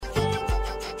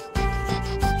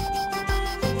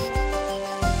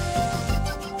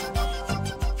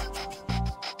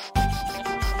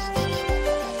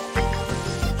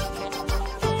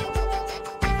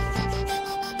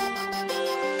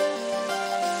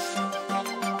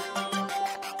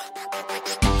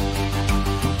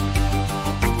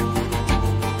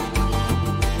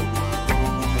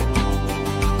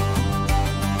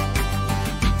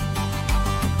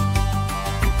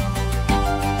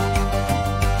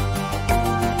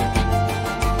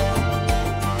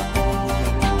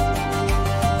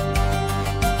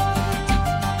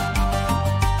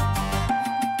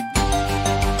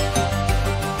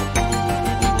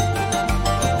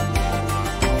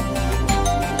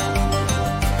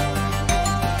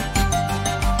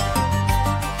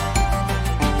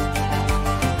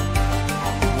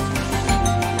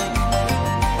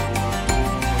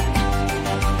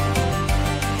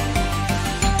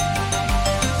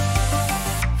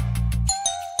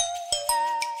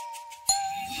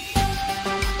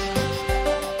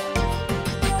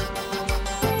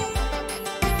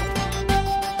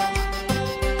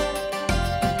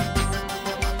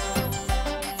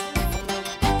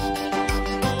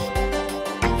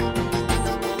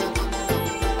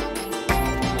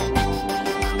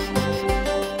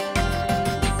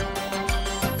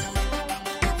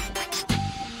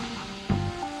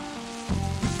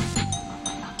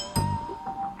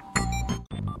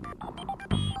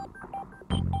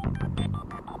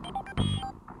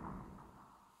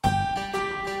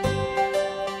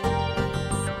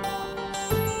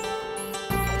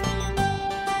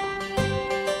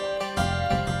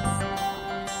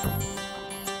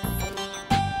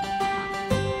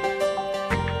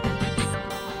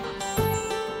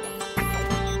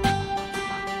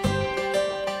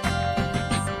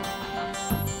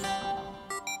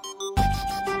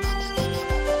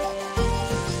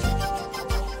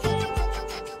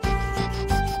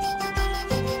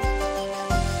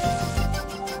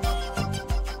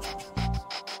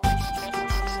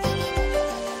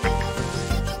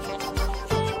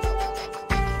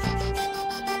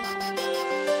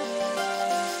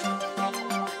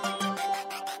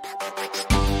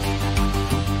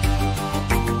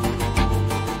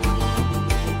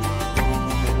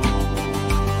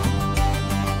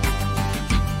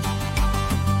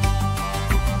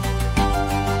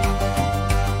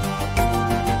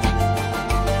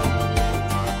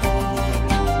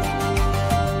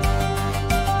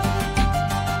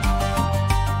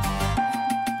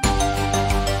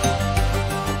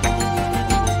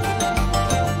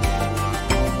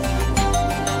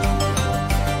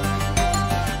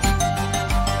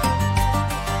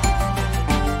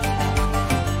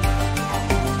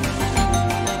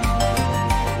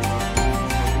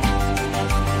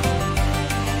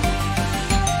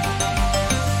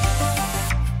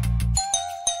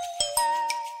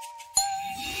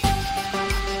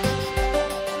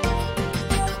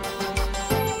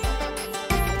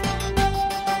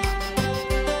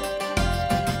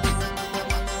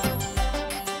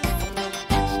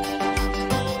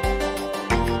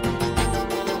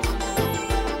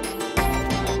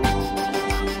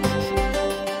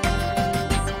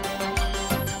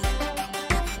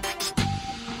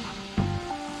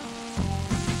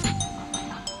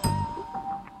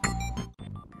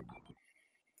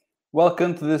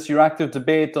Welcome to this EURACTIV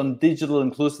debate on digital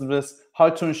inclusiveness, how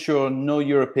to ensure no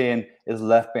European is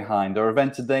left behind. Our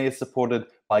event today is supported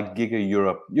by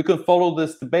GIGAEurope. You can follow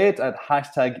this debate at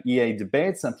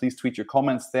 #EADebates, and please tweet your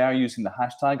comments there using the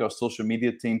hashtag. Our social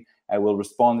media team will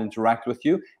respond and interact with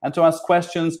you. And to ask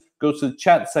questions, go to the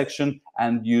chat section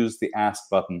and use the ask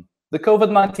button. The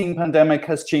COVID-19 pandemic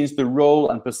has changed the role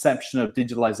and perception of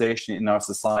digitalization in our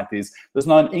societies. There's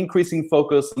now an increasing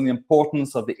focus on the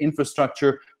importance of the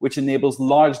infrastructure which enables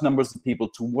large numbers of people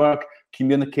to work,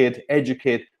 communicate,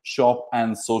 educate, shop,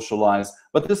 and socialize.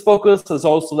 But this focus has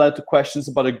also led to questions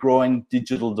about a growing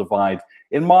digital divide.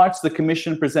 In March, the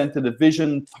Commission presented a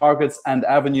vision, targets, and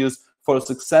avenues for a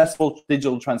successful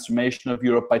digital transformation of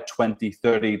Europe by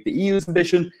 2030. The EU's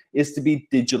ambition is to be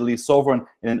digitally sovereign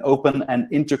in an open and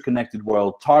interconnected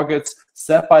world. Targets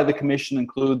set by the Commission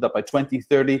include that by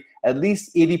 2030, at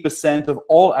least 80% of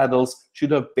all adults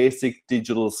should have basic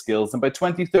digital skills. And by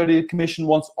 2030, the Commission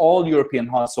wants all European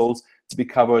households to be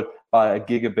covered by a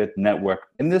gigabit network.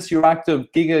 In this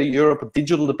EURACTIV GIGAEurope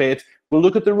Digital Debate, we'll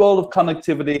look at the role of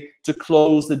connectivity to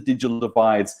close the digital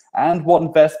divides and what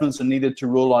investments are needed to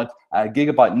roll out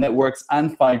gigabit networks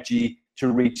and 5G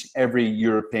to reach every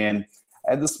European.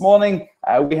 This morning,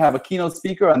 we have a keynote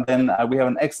speaker, and then we have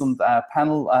an excellent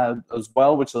panel as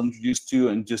well, which I'll introduce to you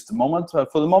in just a moment.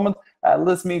 For the moment,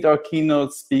 let's meet our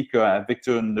keynote speaker,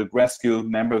 Victor Negrescu,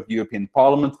 member of the European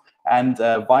Parliament and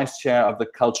Vice Chair of the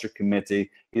Culture Committee.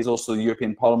 He's also the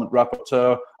European Parliament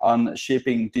Rapporteur on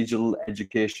shaping digital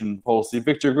education policy.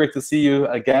 Victor, great to see you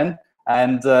again.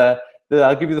 And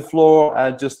I'll give you the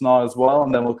floor just now as well,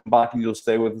 and then we'll come back and you'll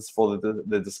stay with us for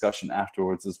the discussion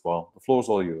afterwards as well. The floor is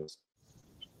all yours.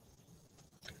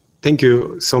 Thank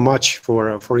you so much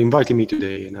for inviting me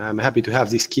today, and I'm happy to have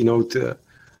this keynote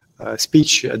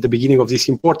speech at the beginning of this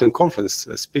important conference,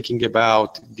 speaking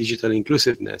about digital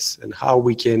inclusiveness and how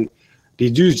we can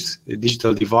reduce the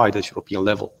digital divide at European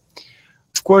level.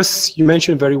 Of course, you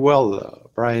mentioned very well,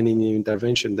 Brian, in your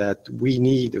intervention that we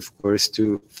need, of course,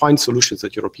 to find solutions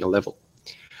at European level,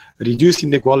 reducing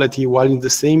inequality while at the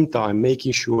same time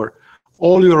making sure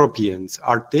all Europeans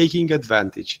are taking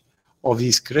advantage of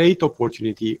this great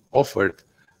opportunity offered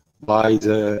by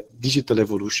the digital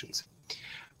evolutions.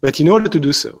 But in order to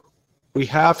do so, we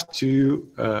have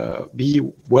to be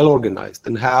well organized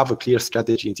and have a clear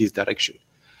strategy in this direction.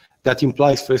 That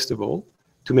implies, first of all,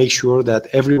 to make sure that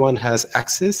everyone has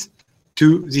access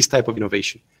to this type of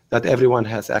innovation, that everyone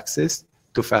has access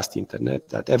to fast internet,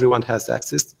 that everyone has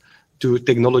access to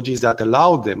technologies that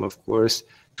allow them, of course,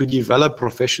 to develop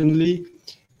professionally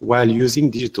while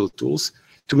using digital tools,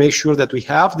 to make sure that we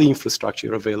have the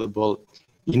infrastructure available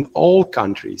in all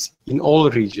countries, in all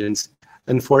regions,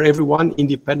 and for everyone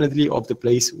independently of the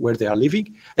place where they are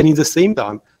living, and in the same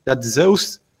time that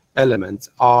those elements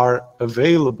are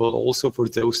available also for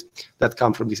those that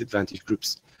come from disadvantaged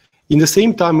groups. In the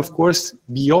same time, of course,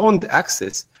 beyond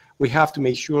access, we have to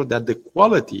make sure that the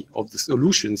quality of the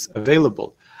solutions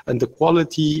available and the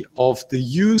quality of the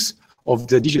use of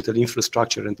the digital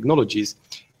infrastructure and technologies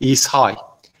is high.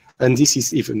 And this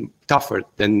is even tougher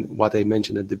than what I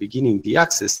mentioned at the beginning, the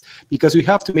access, because we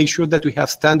have to make sure that we have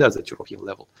standards at European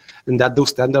level and that those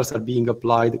standards are being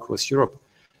applied across Europe,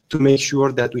 to make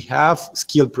sure that we have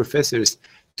skilled professors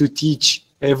to teach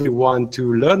everyone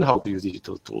to learn how to use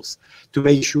digital tools, to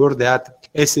make sure that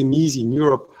SMEs in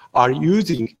Europe are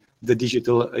using the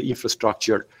digital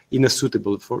infrastructure in a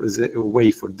suitable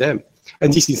way for them.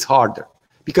 And this is harder,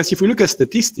 because if we look at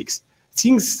statistics,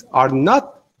 things are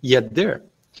not yet there.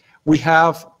 We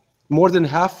have more than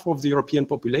half of the European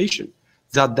population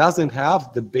that doesn't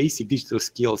have the basic digital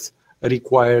skills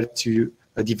required to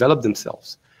develop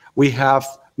themselves. We have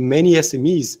many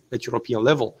SMEs at European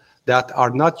level that are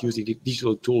not using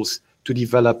digital tools to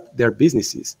develop their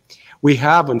businesses. We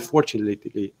have,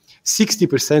 unfortunately,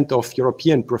 60% of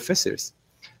European professors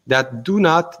that do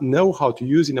not know how to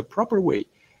use in a proper way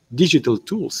digital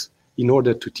tools in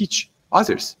order to teach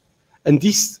others. And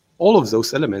all of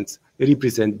those elements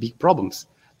represent big problems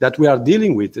that we are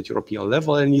dealing with at European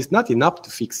level, and it's not enough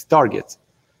to fix targets.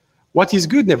 What is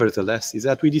good, nevertheless, is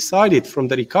that we decided from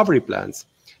the recovery plans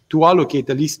to allocate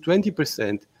at least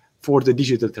 20% for the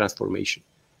digital transformation.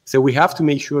 So we have to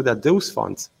make sure that those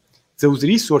funds, those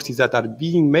resources that are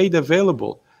being made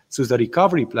available through the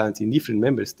recovery plans in different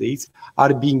member states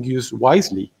are being used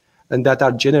wisely and that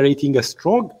are generating a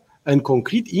strong and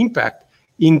concrete impact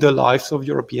in the lives of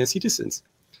European citizens.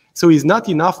 So it's not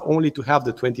enough only to have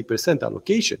the 20%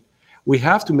 allocation. We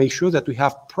have to make sure that we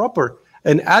have proper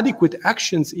and adequate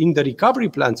actions in the recovery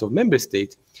plans of member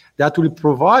states that will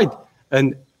provide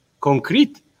a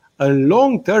concrete and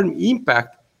long-term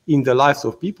impact in the lives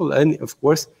of people and, of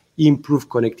course, improve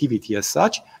connectivity as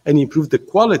such and improve the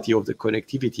quality of the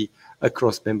connectivity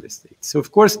across member states. So,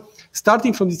 of course,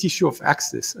 starting from this issue of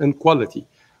access and quality,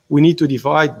 we need to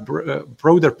divide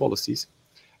broader policies.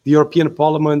 The European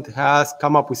Parliament has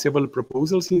come up with several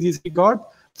proposals in this regard,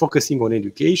 focusing on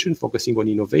education, focusing on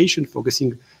innovation,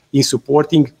 focusing in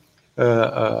supporting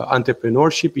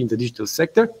entrepreneurship in the digital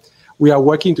sector. We are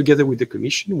working together with the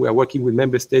Commission. We are working with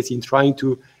member states in trying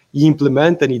to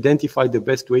implement and identify the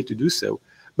best way to do so.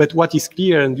 But what is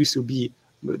clear, and this will be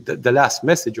the last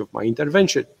message of my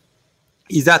intervention,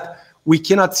 is that we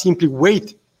cannot simply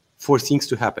wait for things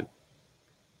to happen.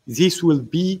 This will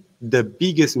be the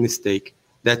biggest mistake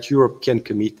that Europe can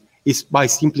commit, is by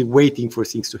simply waiting for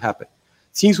things to happen.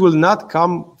 Things will not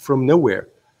come from nowhere.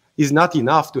 It's not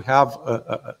enough to have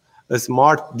a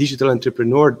smart digital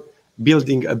entrepreneur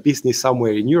building a business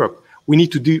somewhere in Europe. We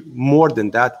need to do more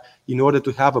than that in order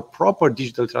to have a proper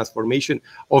digital transformation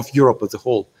of Europe as a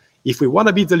whole. If we want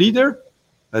to be the leader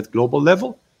at global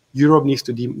level, Europe needs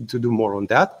to do more on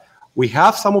that. We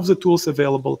have some of the tools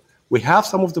available. We have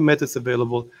some of the methods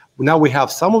available. Now we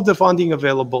have some of the funding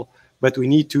available, but we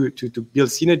need to build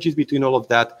synergies between all of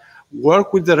that,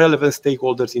 work with the relevant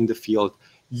stakeholders in the field,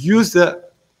 use the,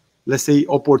 let's say,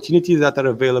 opportunities that are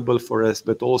available for us,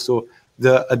 but also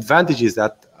the advantages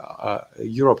that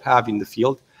Europe have in the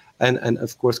field, and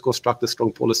of course, construct a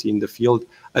strong policy in the field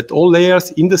at all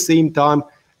layers in the same time,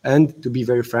 and to be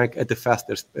very frank, at a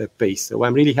faster pace. So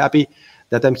I'm really happy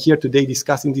that I'm here today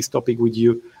discussing this topic with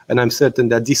you, and I'm certain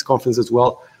that this conference as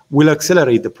well will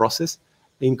accelerate the process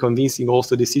in convincing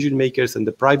also decision makers and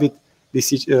the private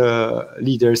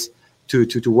leaders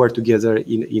to work together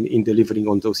in delivering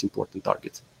on those important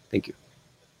targets. Thank you.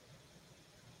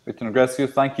 Victor Negrescu,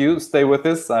 thank you. Stay with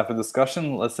us for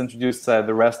discussion. Let's introduce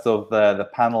the rest of the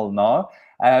panel now.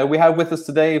 We have with us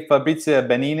today Fabrizia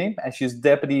Benini. She's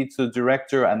Deputy to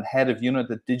Director and Head of Unit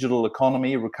at Digital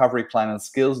Economy, Recovery Plan and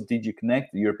Skills, DG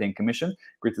Connect, the European Commission.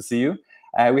 Great to see you.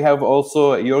 We have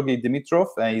also Georgi Dimitrov.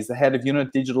 He's the Head of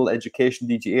Unit Digital Education,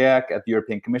 DG EAC at the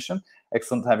European Commission.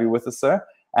 Excellent to have you with us, sir.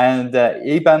 And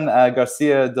Iban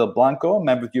Garcia del Blanco,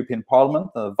 Member of the European Parliament,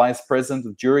 Vice President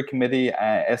of Jury Committee,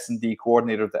 S&D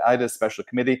Coordinator of the IDA Special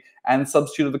Committee, and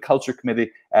Substitute of the Culture Committee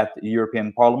at the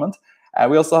European Parliament.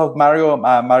 We also have Mario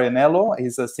Marianello.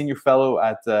 He's a Senior Fellow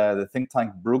at the think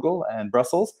tank Bruegel in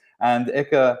Brussels. And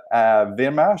Eka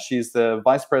Verma, she's the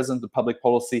Vice President of Public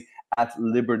Policy at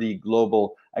Liberty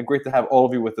Global. Great to have all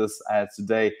of you with us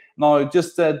today. Now,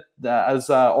 just as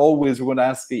always, we're going to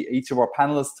ask each of our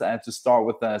panelists to start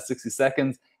with a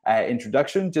 60-second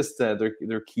introduction, just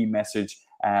their key message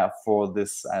for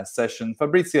this session.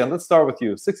 Fabrizia, let's start with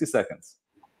you. 60 seconds.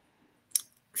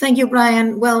 Thank you,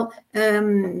 Brian. Well,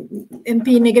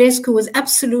 MP Negrescu was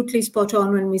absolutely spot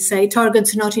on when we say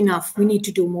targets are not enough. We need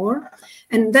to do more.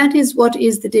 And that is what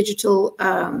is the digital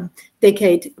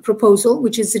decade proposal,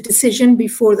 which is a decision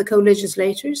before the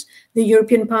co-legislators, the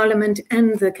European Parliament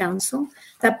and the Council,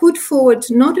 that put forward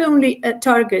not only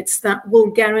targets that will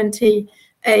guarantee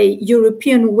a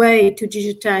European way to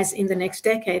digitize in the next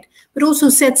decade, but also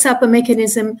sets up a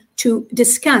mechanism to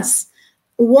discuss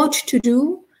what to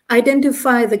do,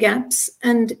 identify the gaps,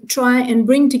 and try and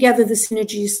bring together the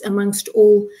synergies amongst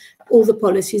all the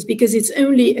policies, because it's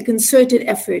only a concerted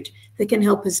effort that can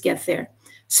help us get there.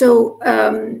 So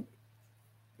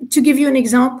to give you an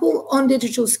example, on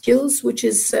digital skills, which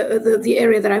is the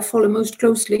area that I follow most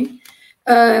closely,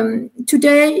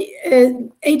 today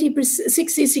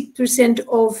 66%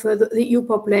 of the EU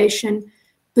population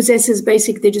possesses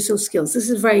basic digital skills. This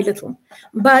is very little.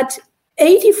 But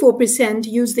 84%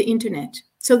 use the internet.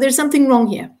 So there's something wrong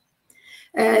here.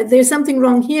 There's something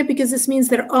wrong here because this means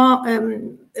there are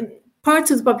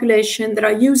parts of the population that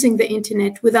are using the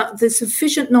internet without the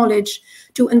sufficient knowledge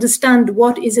to understand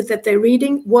what is it that they're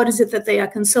reading, what is it that they are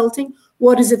consulting,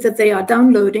 what is it that they are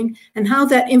downloading, and how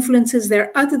that influences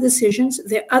their other decisions,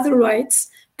 their other rights,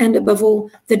 and above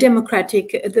all, the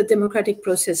democratic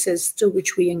processes through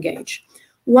which we engage.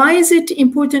 Why is it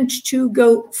important to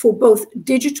go for both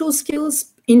digital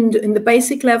skills in the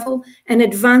basic level and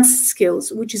advanced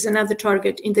skills, which is another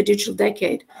target in the digital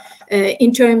decade,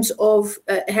 in terms of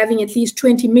having at least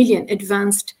 20 million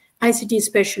advanced ICT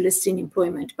specialists in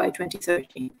employment by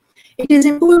 2030? It is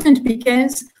important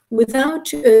because without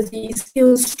the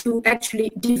skills to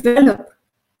actually develop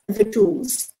the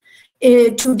tools,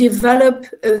 to develop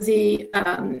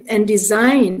and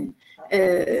design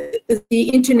the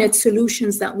internet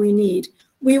solutions that we need,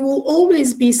 we will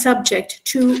always be subject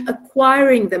to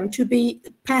acquiring them, to be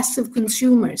passive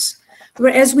consumers.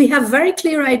 Whereas we have very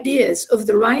clear ideas of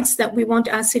the rights that we want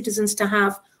our citizens to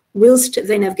have whilst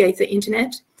they navigate the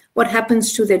internet, what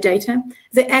happens to their data,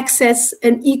 the access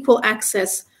and equal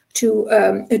access to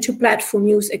platform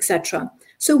use, etc.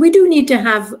 So we do need to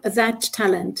have that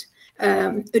talent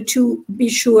to be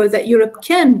sure that Europe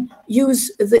can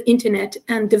use the internet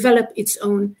and develop its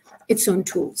own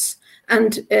tools.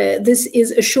 And this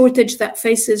is a shortage that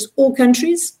faces all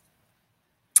countries.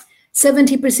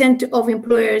 70% of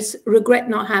employers regret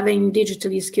not having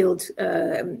digitally skilled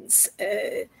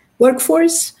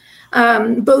workforce,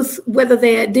 both whether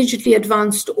they are digitally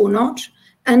advanced or not.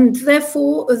 And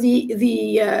therefore,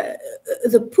 the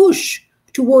push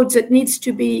towards it needs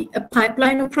to be a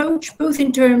pipeline approach, both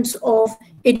in terms of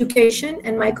education,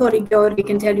 and my colleague Georgi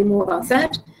can tell you more about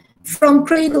that, from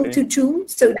cradle to tomb,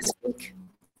 so to speak.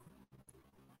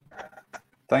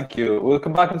 Thank you. We'll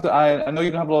come back into, I know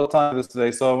you don't have a lot of time for this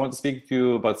today, so I want to speak to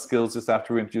you about skills just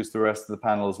after we introduce the rest of the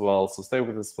panel as well. So stay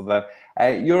with us for that.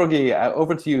 Georgi,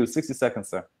 over to you, 60 seconds,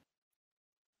 sir.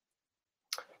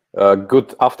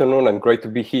 Good afternoon and great to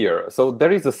be here. So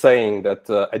there is a saying that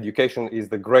education is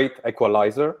the great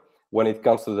equalizer when it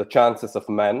comes to the chances of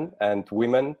men and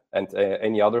women and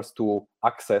any others to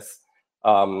access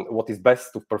what is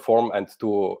best to perform and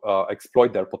to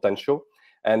exploit their potential.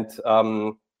 And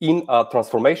in a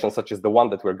transformation such as the one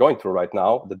that we're going through right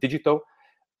now, the digital,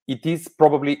 it is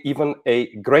probably even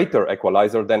a greater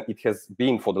equalizer than it has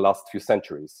been for the last few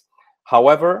centuries.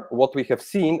 However, what we have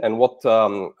seen and what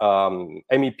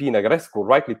MEP Negrescu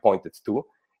rightly pointed to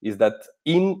is that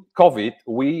in COVID,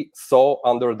 we saw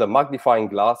under the magnifying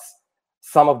glass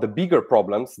some of the bigger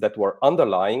problems that were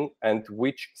underlying and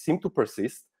which seem to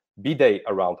persist, be they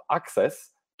around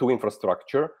access to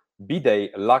infrastructure, be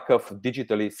they lack of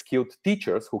digitally skilled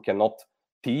teachers who cannot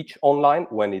teach online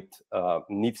when it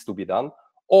needs to be done,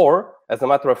 or, as a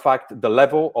matter of fact, the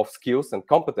level of skills and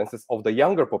competences of the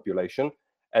younger population.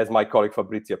 As my colleague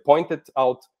Fabrizia pointed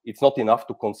out, it's not enough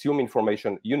to consume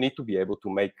information. You need to be able to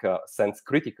make sense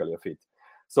critically of it.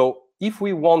 So if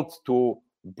we want to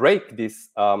break this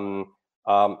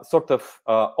sort of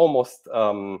almost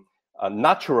a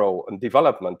natural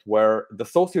development where the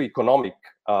socioeconomic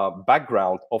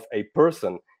background of a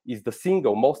person is the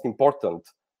single most important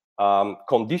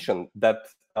condition that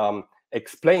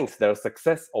explains their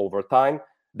success over time,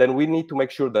 then we need to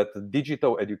make sure that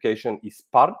digital education is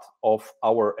part of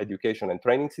our education and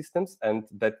training systems, and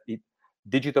that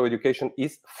digital education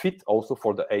is fit also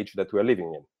for the age that we're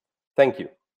living in. Thank you.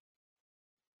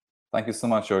 Thank you so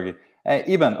much, Georgi.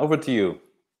 Ivan, over to you.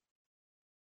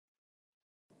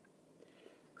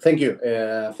 Thank you.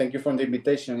 Thank you for the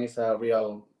invitation. It's a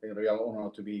real honor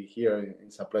to be here.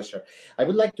 It's a pleasure. I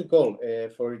would like to call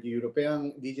for the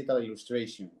European digital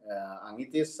illustration, and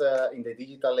it is in the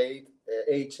digital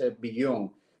age beyond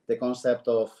the concept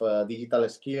of digital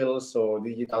skills or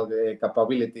digital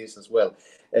capabilities as well.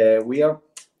 We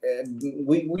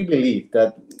believe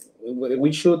that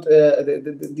we should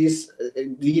this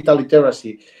digital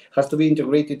literacy has to be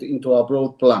integrated into a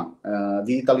broad plan.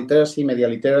 Digital literacy, media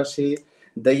literacy,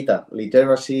 data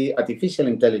literacy, artificial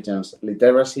intelligence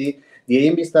literacy. The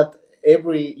aim is that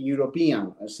every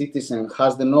European citizen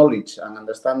has the knowledge and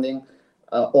understanding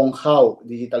on how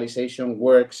digitalization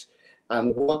works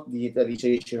and what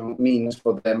digitalization means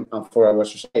for them and for our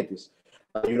societies.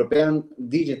 European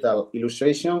digital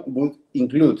illustration would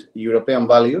include European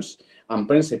values and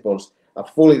principles, a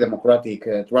fully democratic,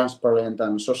 transparent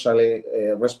and socially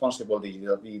responsible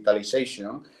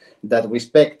digitalization that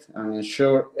respect and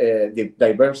ensure the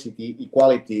diversity,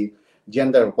 equality,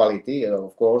 gender equality,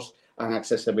 of course, and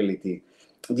accessibility.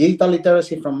 Digital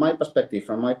literacy, from my perspective,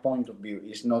 from my point of view,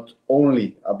 is not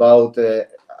only about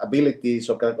abilities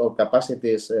or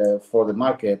capacities for the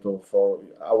market or for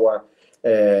our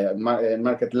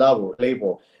market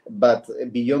labor, but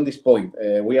beyond this point,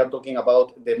 we are talking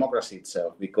about democracy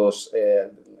itself, because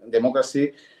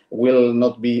democracy will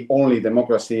not be only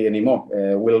democracy anymore,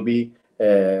 will be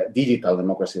digital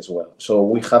democracy as well. So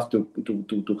we have to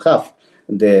have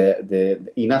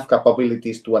the enough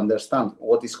capabilities to understand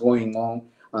what is going on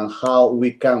and how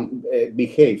we can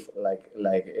behave like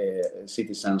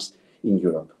citizens in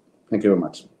Europe. Thank you very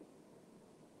much.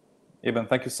 Ivan,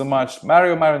 thank you so much.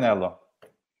 Mario Marinello.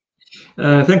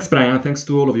 Thanks, Brian. Thanks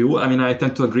to all of you. I mean, I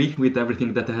tend to agree with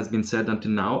everything that has been said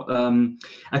until now.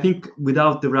 I think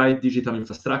without the right digital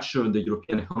infrastructure, the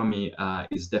European economy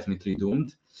is definitely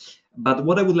doomed. But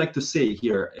what I would like to say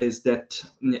here is that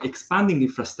expanding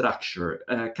infrastructure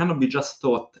cannot be just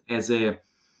thought as a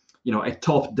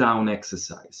top-down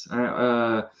exercise.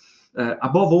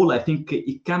 Above all, I think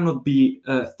it cannot be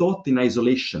thought in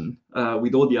isolation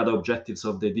with all the other objectives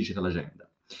of the digital agenda,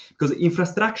 because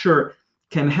infrastructure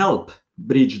can help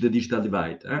bridge the digital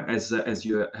divide, as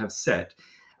you have said.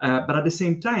 But at the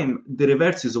same time, the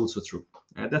reverse is also true.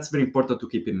 That's very important to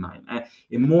keep in mind.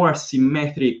 A more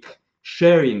symmetric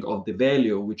sharing of the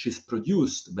value which is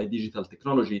produced by digital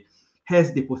technology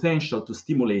has the potential to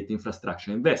stimulate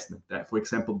infrastructure investment, for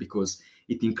example, because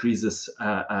it increases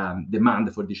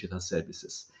demand for digital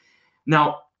services.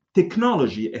 Now,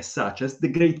 technology as such has the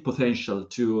great potential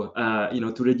to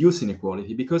reduce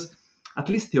inequality, because at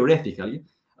least theoretically,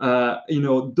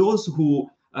 those who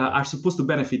are supposed to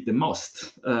benefit the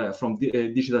most from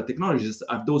digital technologies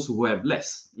are those who have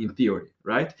less, in theory,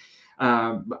 right?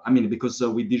 Because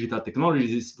with digital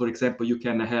technologies, for example, you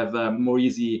can have more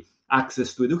easy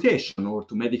access to education or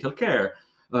to medical care.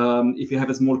 If you have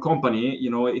a small company,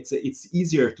 it's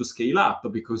easier to scale up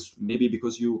because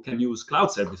you can use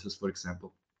cloud services, for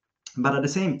example. But at the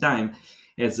same time,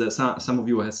 as some of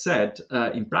you have said,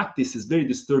 in practice, it's very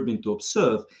disturbing to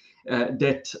observe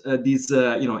that this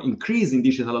increase in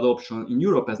digital adoption in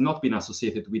Europe has not been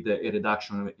associated with a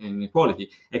reduction in inequality.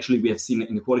 Actually, we have seen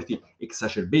inequality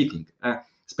exacerbating,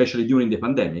 especially during the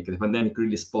pandemic. The pandemic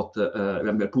really put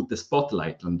the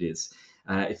spotlight on this.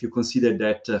 If you consider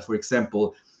that, for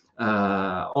example,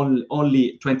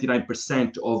 only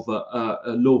 29% of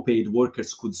low-paid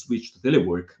workers could switch to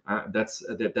telework.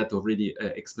 That already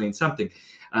explains something.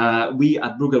 We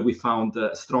at Bruegel, we found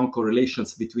strong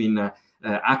correlations between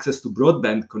access to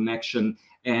broadband connection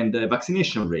and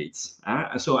vaccination rates.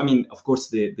 So, of course,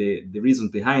 the reason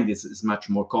behind this is much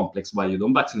more complex why you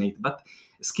don't vaccinate, but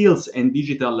skills and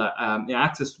digital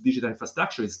access to digital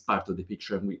infrastructure is part of the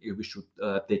picture, and we should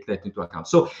take that into account.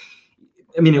 So,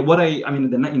 in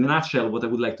a nutshell, what I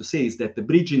would like to say is that the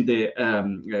bridging the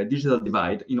digital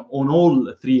divide on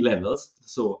all three levels,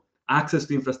 so access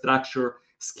to infrastructure,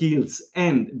 skills,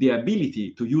 and the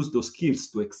ability to use those skills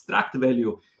to extract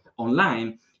value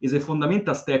online, is a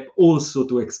fundamental step also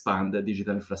to expand the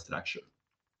digital infrastructure.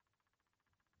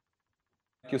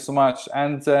 Thank you so much.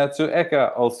 And to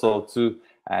Eka also, to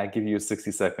give you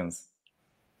 60 seconds.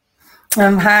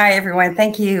 Hi, everyone.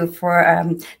 Thank you for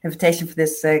the invitation for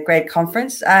this great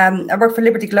conference. I work for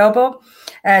Liberty Global.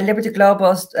 Liberty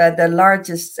Global is the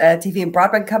largest TV and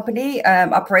broadband company,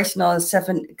 operational in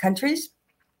 7 countries.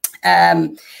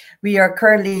 We are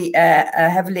currently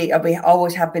we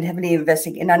always have been heavily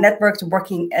investing in our networks,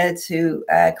 working to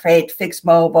create fixed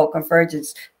mobile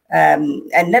convergence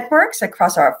and networks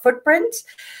across our footprint.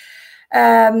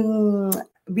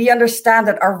 We understand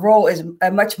that our role is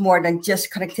much more than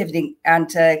just connectivity and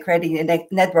creating a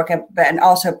network, and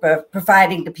also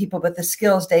providing the people with the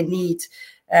skills they need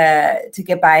to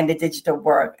get by in the digital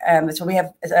world. So we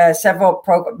have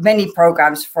many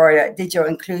programs for digital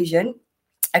inclusion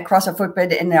across our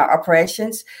footprint in our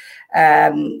operations,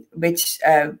 which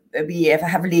we have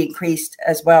heavily increased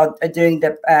as well during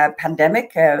the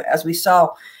pandemic, as we saw.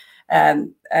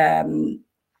 And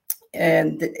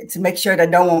to make sure that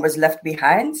no one was left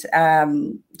behind.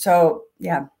 So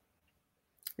yeah,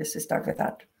 just to start with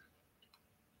that.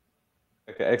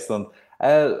 Okay, excellent.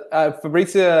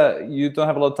 Fabrizia, you don't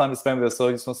have a lot of time to spend with us, so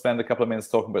I just want to spend a couple of minutes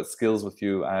talking about skills with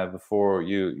you before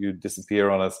you disappear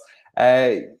on us.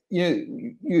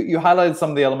 You highlighted some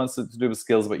of the elements to do with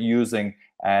skills, but using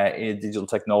digital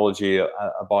technology,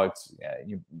 about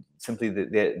simply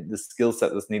the skill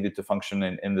set that's needed to function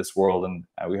in this world. And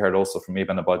we heard also from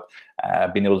Ivan about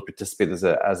being able to participate as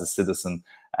a citizen.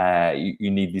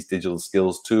 You need these digital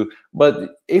skills too.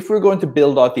 But if we're going to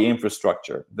build out the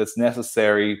infrastructure that's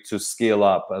necessary to scale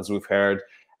up, as we've heard,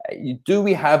 do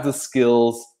we have the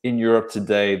skills in Europe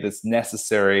today that's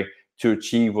necessary to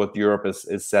achieve what Europe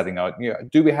is setting out?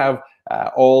 Do we have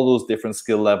all those different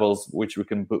skill levels which we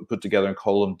can put together and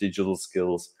call them digital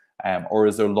skills, or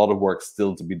is there a lot of work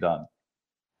still to be done?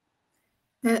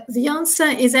 The answer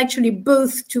is actually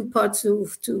both two parts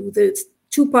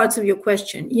of your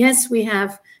question. Yes, we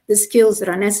have the skills that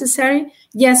are necessary.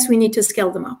 Yes, we need to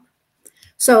scale them up.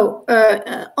 So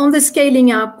on the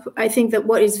scaling up, I think that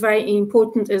what is very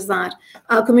important is that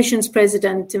our Commission's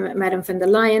President, Madam von der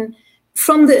Leyen,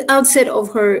 from the outset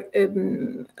of her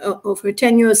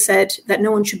tenure, said that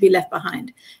no one should be left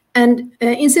behind. And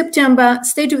in September,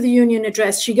 State of the Union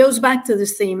address, she goes back to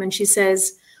this theme and she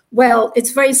says, well,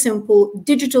 it's very simple.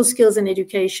 Digital skills and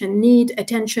education need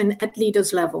attention at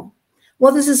leaders' level.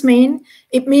 What does this mean?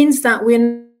 It means that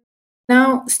we're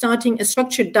now starting a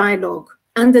structured dialogue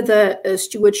under the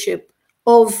stewardship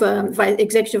of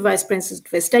Executive Vice President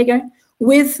Vestager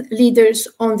with leaders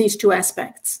on these two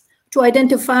aspects. To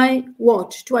identify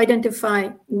what? To identify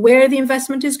where the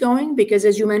investment is going, because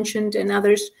as you mentioned and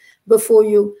others before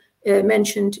you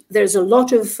mentioned, there's a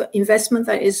lot of investment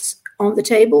that is on the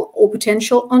table or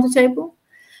potential on the table.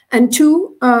 And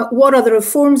two, what are the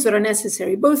reforms that are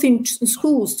necessary, both in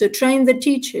schools to train the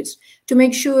teachers, to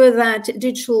make sure that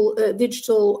digital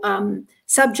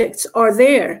subjects are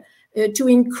there, to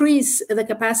increase the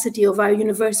capacity of our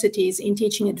universities in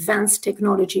teaching advanced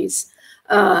technologies.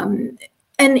 And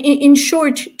in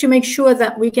short, to make sure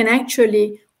that we can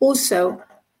actually also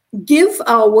give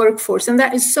our workforce, and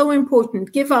that is so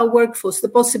important, give our workforce the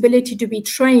possibility to be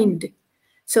trained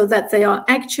so that they are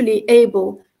actually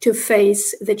able to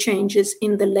face the changes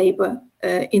in the labor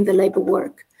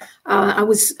work. I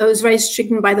was very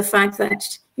stricken by the fact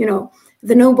that, you know,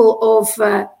 the Nobel of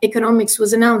Economics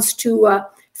was announced to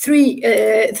three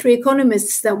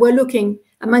economists that were looking,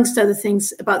 amongst other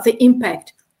things, about the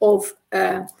impact of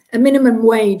a minimum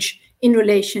wage in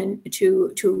relation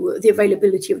to the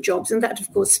availability of jobs, and that,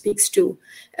 of course, speaks to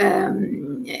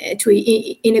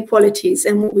inequalities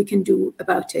and what we can do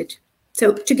about it.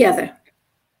 So together.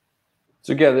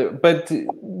 But the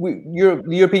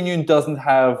European Union doesn't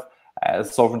have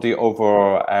sovereignty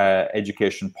over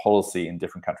education policy in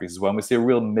different countries as well. And we see a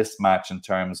real mismatch in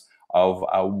terms of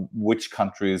which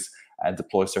countries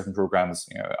deploy certain programs.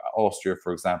 You know, Austria,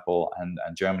 for example, and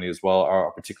Germany as well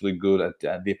are particularly good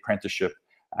at the apprenticeship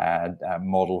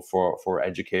model for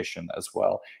education as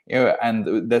well. You know,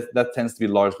 and that tends to be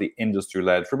largely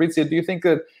industry-led. Fabrizio, do you think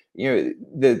that, you know,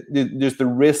 there's the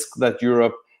risk that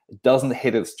Europe doesn't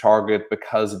hit its target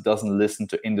because it doesn't listen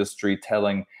to industry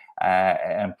telling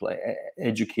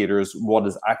educators what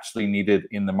is actually needed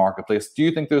in the marketplace? Do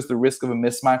you think there's the risk of a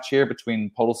mismatch here between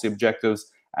policy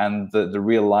objectives and the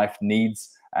real life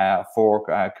needs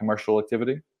for commercial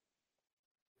activity?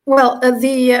 Well,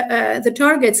 the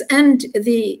targets and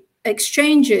the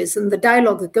exchanges and the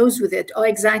dialogue that goes with it are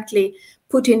exactly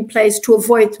put in place to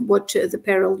avoid what the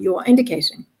peril you're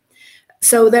indicating.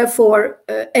 So therefore,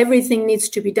 everything needs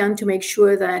to be done to make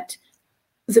sure that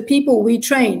the people we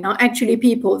train are actually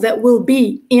people that will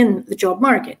be in the job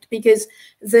market. Because,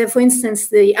 for instance,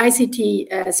 the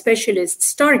ICT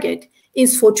specialists target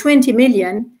is for 20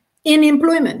 million in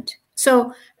employment.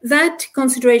 So that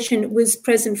consideration was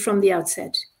present from the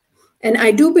outset. And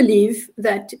I do believe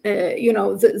that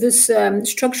this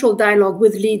structural dialogue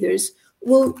with leaders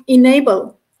will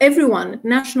enable everyone,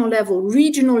 national level,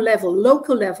 regional level,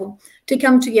 local level, to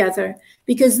come together,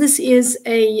 because this is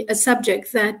a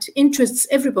subject that interests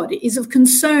everybody, is of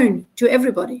concern to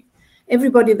everybody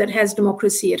that has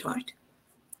democracy at heart.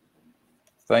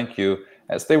 Thank you.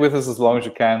 Stay with us as long as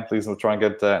you can, please. We'll try and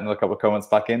get another couple of comments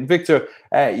back in. Victor,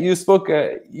 you spoke,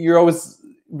 you're always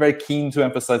very keen to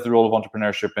emphasize the role of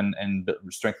entrepreneurship in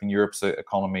strengthening Europe's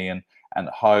economy and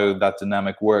how that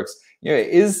dynamic works. You know,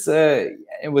 is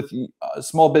with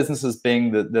small businesses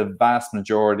being the vast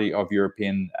majority of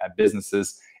European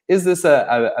businesses, is this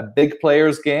a big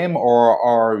players game, or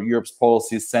are Europe's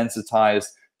policies sensitized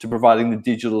to providing the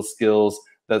digital skills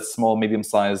that small,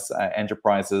 medium-sized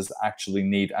enterprises actually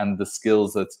need, and the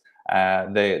skills that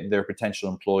their potential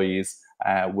employees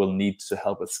will need to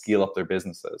help scale up their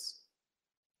businesses?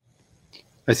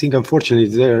 I think, unfortunately,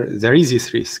 there is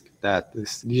this risk that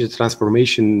this digital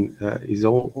transformation is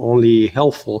only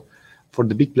helpful for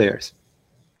the big players.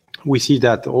 We see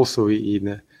that also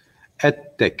in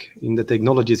EdTech, in the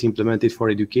technologies implemented for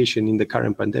education in the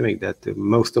current pandemic, that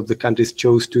most of the countries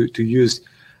chose to use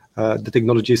the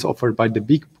technologies offered by the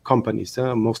big companies,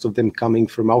 most of them coming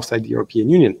from outside the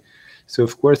European Union. So,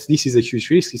 of course, this is a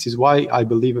huge risk. This is why I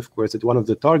believe, of course, that one of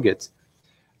the targets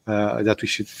that we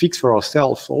should fix for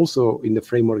ourselves, also in the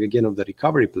framework, again, of the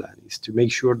recovery plan, is to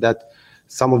make sure that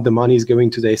some of the money is going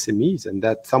to the SMEs, and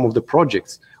that some of the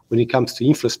projects, when it comes to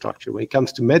infrastructure, when it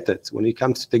comes to methods, when it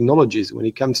comes to technologies, when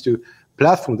it comes to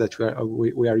platforms that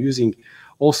we are using,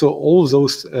 also all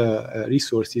those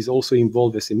resources also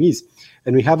involve SMEs.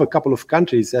 And we have a couple of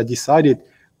countries that decided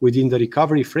within the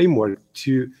recovery framework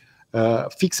to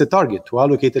fix a target, to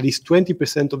allocate at least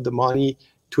 20% of the money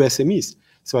to SMEs.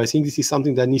 So I think this is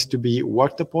something that needs to be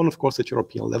worked upon, of course, at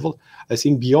European level. I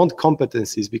think beyond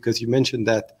competencies, because you mentioned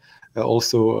that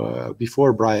also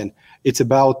before, Brian, it's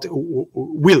about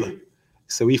will.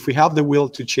 So if we have the will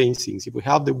to change things, if we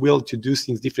have the will to do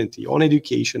things differently on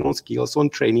education, on skills, on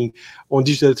training, on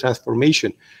digital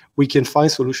transformation, we can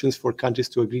find solutions for countries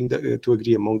to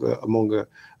agree among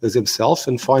themselves,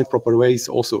 and find proper ways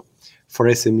also for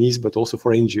SMEs, but also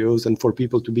for NGOs and for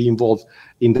people to be involved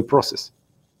in the process.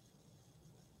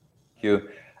 You.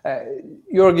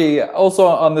 Georgi, also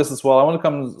on this as well, I want to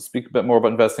come speak a bit more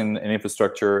about investing in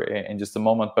infrastructure in just a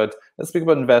moment, but let's speak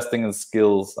about investing in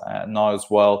skills now as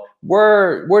well.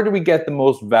 Where do we get the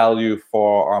most value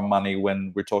for our money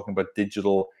when we're talking about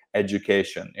digital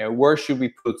education? You know, where should we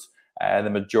put the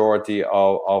majority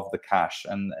of the cash,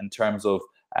 and in terms of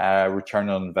return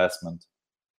on investment?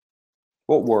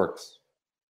 What works?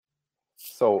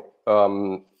 So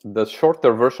the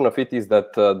shorter version of it is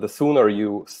that the sooner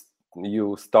you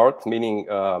start, meaning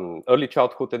early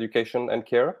childhood education and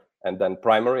care, and then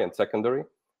primary and secondary,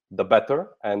 the better.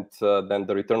 And then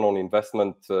the return on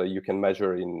investment you can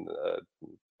measure in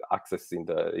access to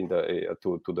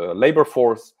the labor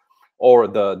force, or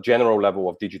the general level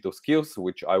of digital skills,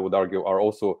 which I would argue are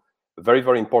also very,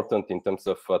 very important in terms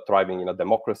of thriving in a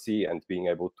democracy and being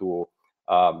able to,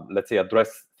 let's say,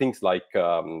 address things like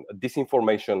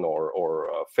disinformation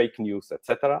or fake news,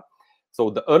 etc.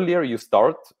 So the earlier you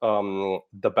start,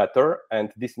 the better.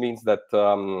 And this means that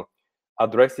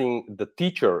addressing the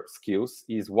teacher skills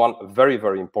is one very,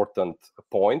 very important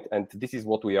point. And this is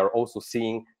what we are also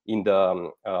seeing in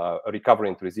the recovery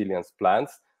and resilience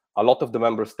plans. A lot of the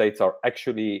member states are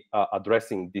actually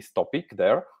addressing this topic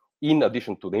there, in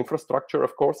addition to the infrastructure,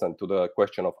 of course, and to the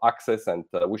question of access. And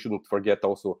we shouldn't forget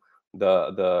also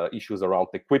the issues around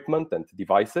equipment and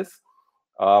devices.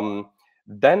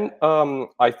 Then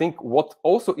I think what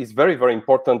also is very, very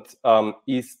important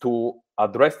is to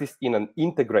address this in an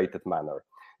integrated manner,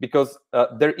 because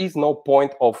there is no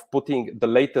point of putting the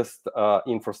latest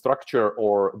infrastructure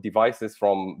or devices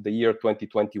from the year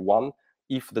 2021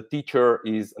 if the teacher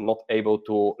is not able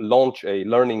to launch a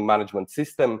learning management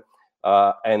system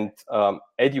and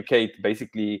educate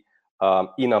basically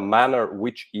in a manner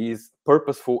which is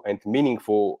purposeful and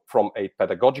meaningful from a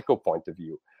pedagogical point of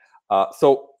view.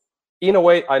 So in a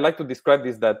way, I like to describe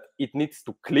this that it needs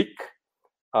to click.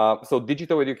 So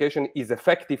digital education is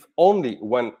effective only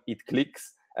when it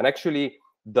clicks. And actually,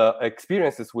 the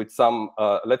experiences with some,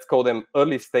 let's call them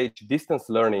early stage distance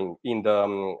learning in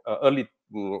the early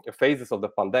phases of the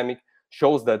pandemic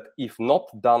shows that if not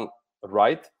done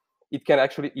right, it can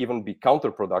actually even be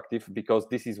counterproductive, because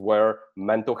this is where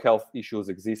mental health issues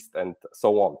exist and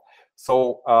so on.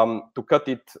 So to cut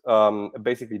it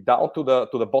basically down to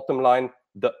the bottom line,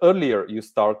 the earlier you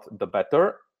start, the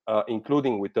better,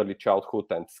 including with early childhood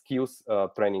and skills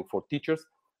training for teachers.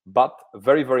 But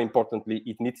very, very importantly,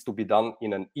 it needs to be done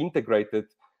in an integrated,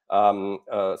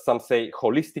 some say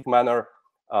holistic manner,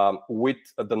 with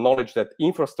the knowledge that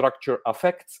infrastructure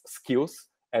affects skills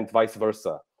and vice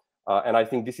versa. And I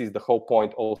think this is the whole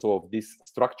point also of this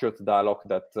structured dialogue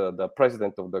that the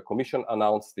President of the Commission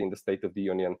announced in the State of the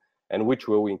Union, and which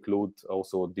will include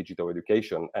also digital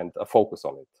education and a focus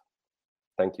on it.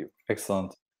 Thank you.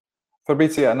 Excellent.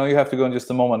 Fabrizio, I know you have to go in just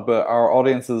a moment, but our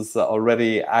audience is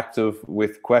already active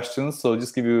with questions. So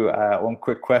just give you one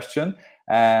quick question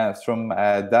from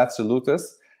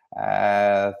Datsalutis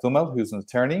Thumel, who's an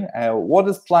attorney. What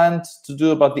is planned to do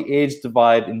about the age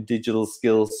divide in digital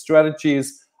skills?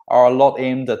 Strategies are a lot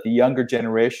aimed at the younger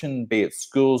generation, be it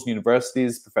schools,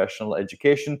 universities, professional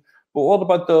education. But what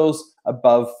about those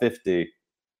above 50?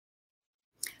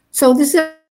 So this is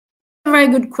a very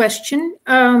good question.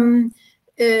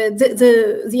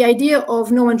 The idea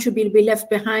of no one should be left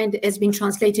behind has been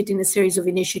translated in a series of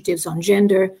initiatives on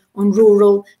gender, on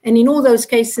rural, and in all those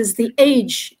cases, the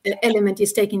age element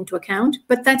is taken into account,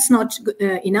 but that's not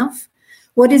enough.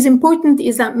 What is important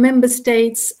is that member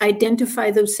states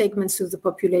identify those segments of the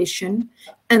population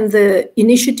and the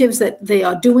initiatives that they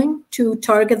are doing to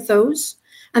target those,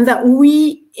 and that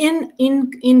we,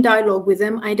 in dialogue with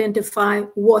them, identify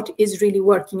what is really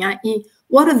working, i.e.,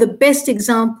 what are the best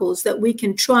examples that we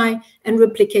can try and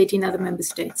replicate in other member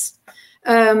states?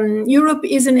 Europe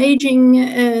is an aging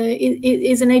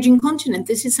continent.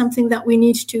 This is something that we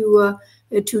need to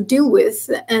deal with,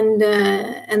 and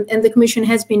the Commission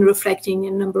has been reflecting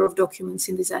in a number of documents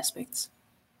in these aspects.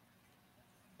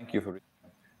 Thank you for.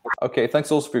 Okay,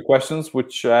 thanks also for your questions,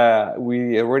 which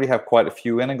we already have quite a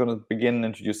few in. I'm going to begin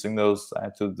introducing those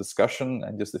to the discussion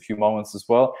in just a few moments as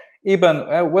well. Eben,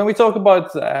 when we talk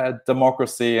about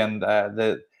democracy and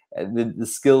the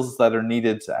skills that are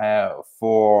needed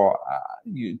for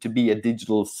you to be a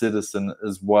digital citizen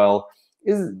as well,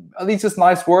 are these just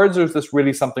nice words, or is this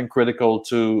really something critical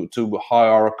to how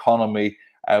our economy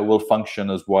will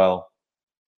function as well?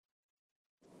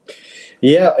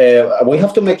 Yeah, we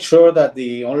have to make sure that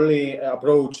the only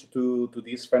approach to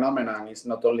this phenomenon is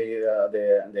not only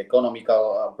the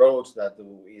economical approach that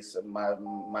is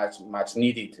much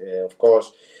needed, of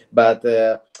course, but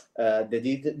the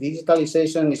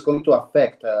digitalization is going to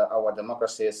affect our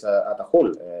democracies at a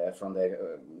whole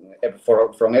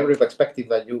from every perspective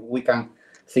that we can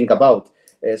think about.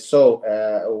 So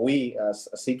we as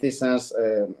citizens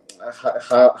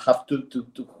have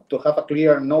to have a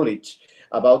clear knowledge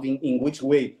about in which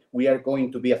way we are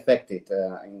going to be affected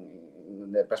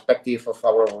in the perspective of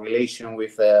our relation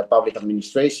with public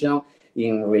administration,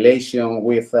 in relation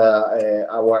with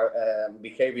our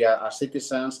behavior as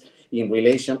citizens, in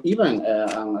relation even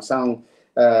some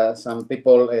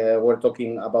people were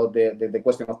talking about the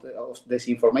question of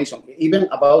disinformation, even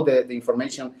about the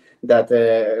information that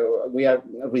we are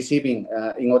receiving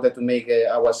in order to make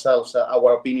ourselves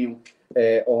our opinion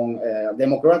on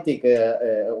democratic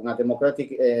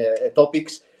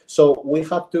topics. So we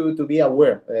have to be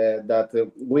aware that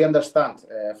we understand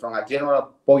from a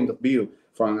general point of view,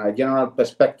 from a general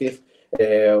perspective,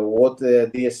 what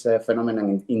this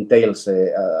phenomenon entails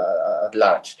at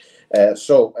large. I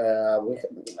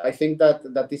think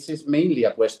that this is mainly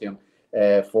a question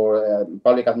for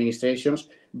public administrations,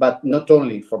 but not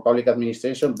only for public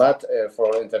administration, but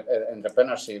for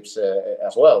entrepreneurships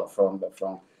as well, from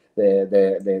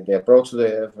the approach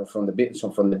from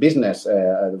the business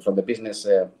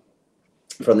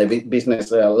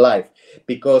life,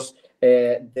 because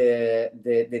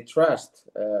the trust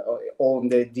on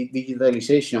the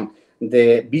digitalization,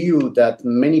 the view that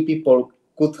many people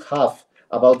could have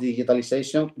about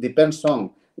digitalization depends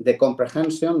on the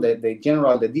comprehension,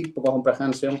 the deep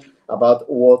comprehension about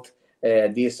what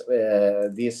this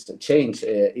change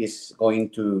is going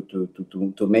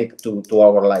to make to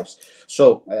our lives.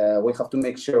 So we have to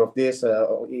make sure of this,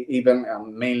 even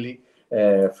mainly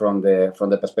from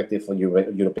the perspective of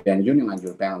European Union and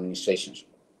European administrations.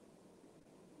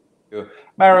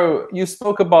 Mauro, you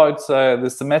spoke about the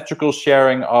symmetrical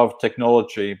sharing of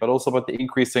technology, but also about the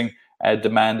increasing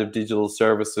demand of digital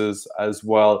services as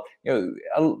well. You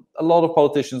know, a lot of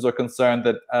politicians are concerned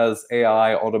that as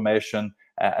AI automation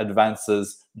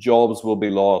advances, jobs will be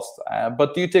lost.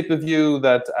 But do you take the view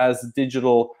that as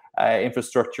digital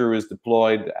infrastructure is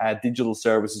deployed, digital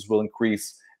services will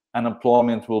increase and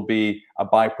employment will be a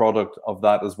byproduct of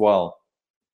that as well?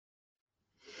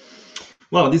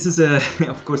 Well, this is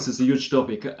of course, it's a huge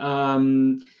topic.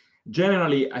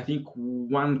 Generally, I think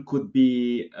one could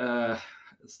be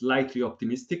slightly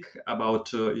optimistic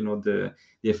about the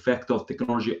effect of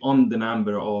technology on the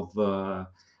number of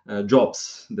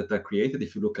jobs that are created.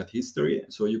 If you look at history,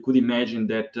 so you could imagine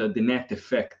that the net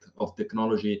effect of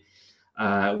technology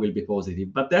will be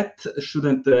positive, but that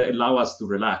shouldn't allow us to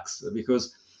relax,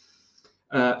 because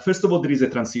first of all, there is a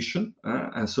transition,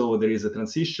 and so there is a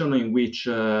transition in which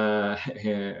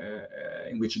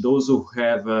those who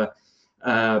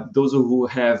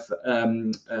have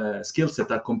skills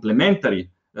that are complementary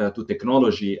to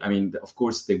technology, I mean, of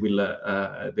course, they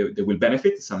will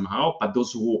benefit somehow. But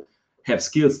those who have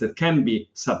skills that can be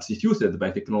substituted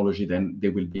by technology, then they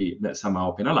will be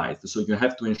somehow penalized. So you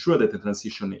have to ensure that the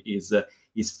transition is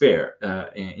fair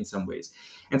in some ways.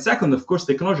 And second, of course,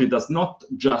 technology does not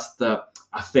just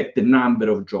affect the number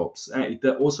of jobs; it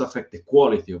also affects the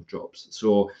quality of jobs.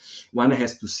 So one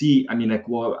has to see,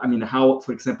 how,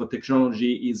 for example,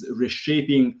 technology is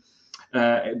reshaping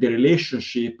the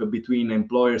relationship between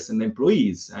employers and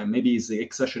employees, and maybe is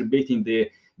exacerbating the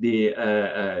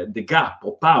gap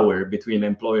of power between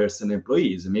employers and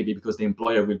employees, maybe because the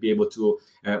employer will be able to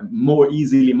more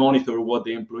easily monitor what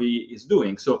the employee is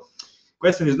doing. So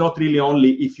question is not really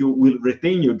only if you will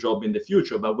retain your job in the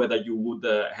future, but whether you would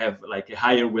have like a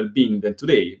higher well-being than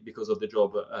today because of the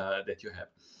job that you have.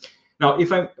 Now,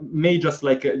 if I may just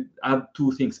add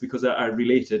two things, because they are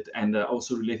related and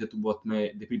also related to what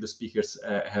the previous speakers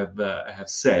have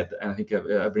said, and I think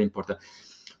are very important.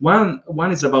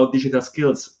 One is about digital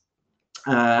skills.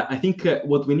 I think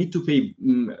what we need to pay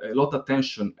a lot of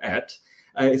attention at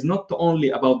is not only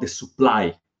about the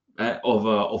supply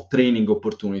of training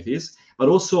opportunities, but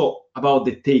also about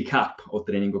the take-up of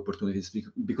training opportunities.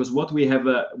 Because what we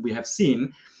have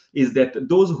seen is that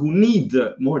those who need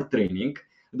more training,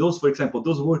 those, for example,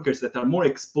 those workers that are more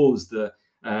exposed to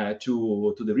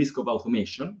the risk of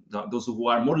automation, those who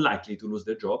are more likely to lose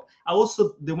their job, are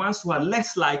also the ones who are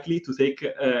less likely to take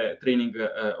training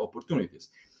opportunities.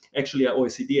 Actually,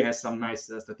 OECD has some nice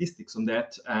statistics on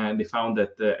that, and they found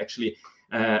that actually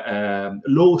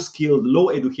low-skilled,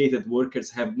 low-educated workers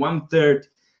have 1/3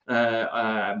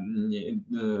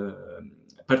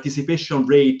 participation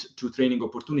rate to training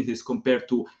opportunities compared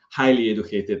to highly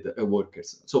educated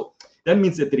workers. So that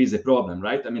means that there is a problem,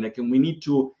 right? I mean, we need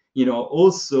to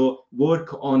also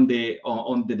work on the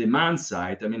demand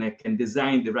side. I mean, I can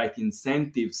design the right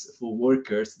incentives for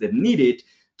workers that need it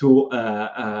to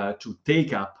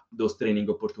take up those training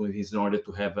opportunities in order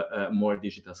to have more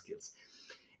digital skills.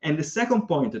 And the second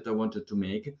point that I wanted to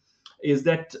make is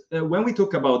that when we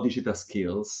talk about digital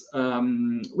skills,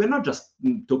 we're not just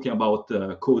talking about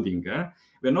coding.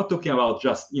 We're not talking about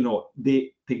just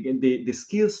the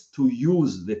skills to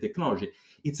use the technology.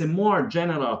 It's a more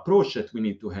general approach that we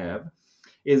need to have,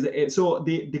 So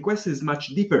the question is much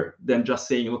deeper than just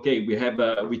saying, okay,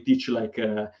 we teach like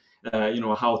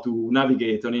how to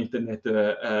navigate on internet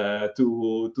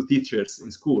to teachers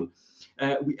in school.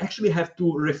 We actually have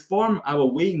to reform our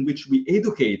way in which we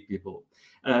educate people,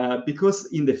 because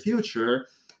in the future,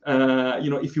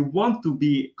 if you want to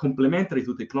be complementary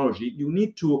to technology, you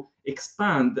need to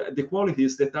expand the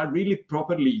qualities that are really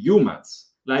properly humans,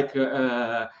 like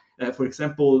for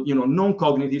example,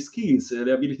 non-cognitive skills,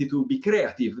 the ability to be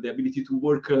creative, the ability to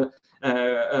work in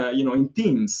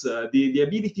teams, the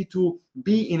ability to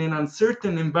be in an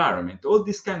uncertain environment. All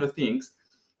these kind of things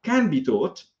can be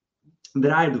taught.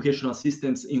 There are educational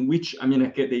systems in which,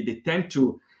 they tend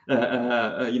to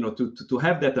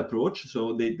have that approach.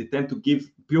 So they tend to give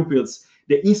pupils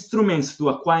the instruments to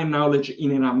acquire knowledge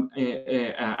in an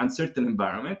uncertain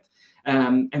environment.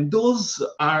 And those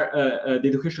are the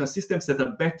educational systems that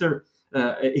are better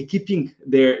equipping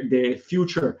their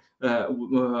future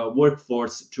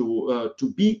workforce to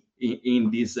be in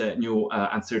this new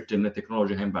uncertain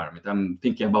technology environment. I'm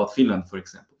thinking about Finland, for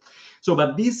example. So,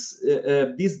 but this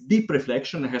deep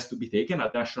reflection has to be taken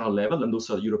at national level and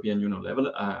also at European Union level.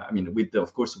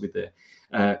 Of course, with the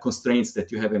constraints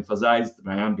that you have emphasized,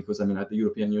 Brian, because at the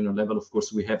European Union level, of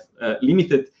course, we have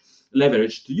limited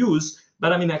leverage to use.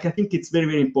 But I think it's very,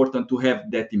 very important to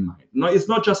have that in mind. No, it's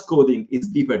not just coding; it's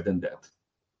deeper than that.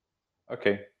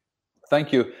 Okay,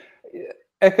 thank you.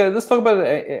 Eka, let's talk about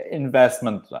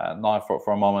investment now for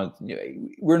a moment.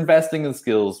 We're investing in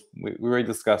skills. We already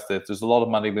discussed it. There's a lot of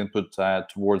money being put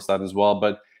towards that as well.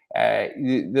 But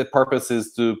the purpose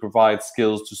is to provide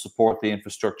skills to support the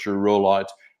infrastructure rollout,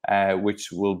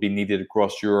 which will be needed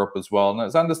across Europe as well. And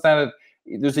as I understand it,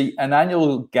 there's an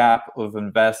annual gap of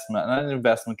investment, an annual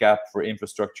investment gap for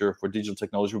infrastructure, for digital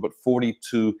technology, about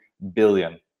 42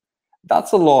 billion.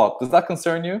 That's a lot. Does that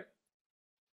concern you?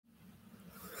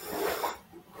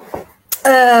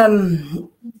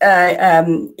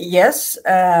 Yes,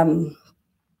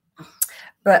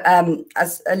 but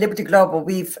as Liberty Global,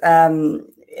 we've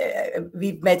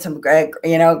made some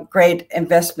great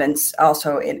investments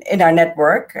also in our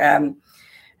network.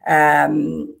 In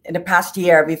the past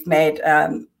year, we've made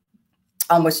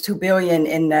almost 2 billion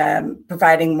in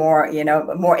providing more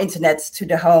internet to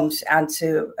the homes and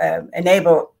to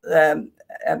enable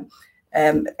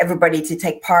everybody to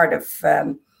take part of.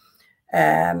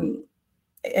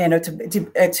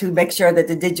 To make sure that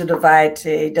the digital divide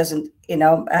doesn't,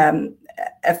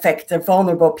 affect the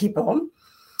vulnerable people.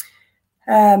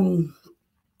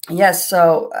 Yes.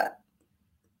 So,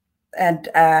 we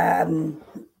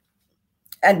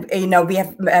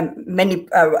have many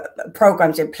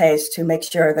programs in place to make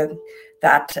sure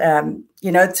that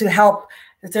to help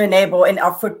to enable in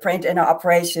our footprint in our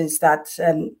operations that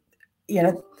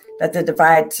that the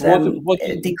divide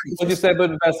decreases. What you say about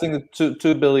investing the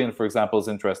 2 billion, for example, is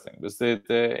interesting. Because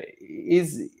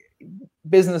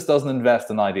business doesn't invest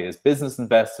in ideas. Business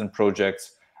invests in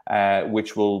projects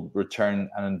which will return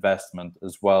an investment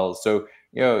as well. So,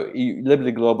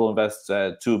 Liberty Global invests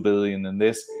 2 billion in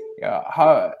this.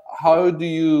 How do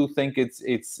you think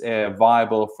it's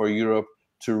viable for Europe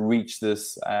to reach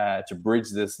this, to bridge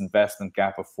this investment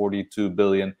gap of 42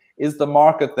 billion? Is the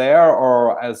market there,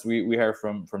 or as we heard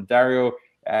from Dario,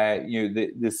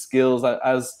 the skills,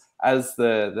 as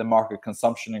the market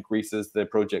consumption increases, the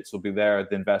projects will be there,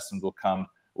 the investment will come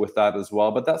with that as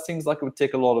well. But that seems like it would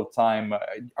take a lot of time.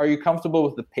 Are you comfortable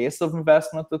with the pace of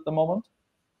investment at the moment,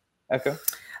 Eka?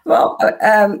 Well,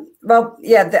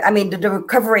 yeah. The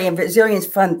Recovery and Resilience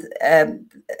Fund,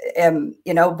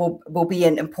 will be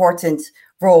an important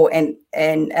role in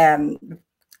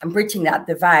bridging that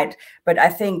divide. But I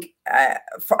think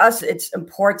for us, it's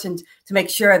important to make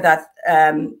sure that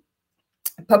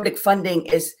public funding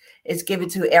is given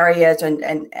to areas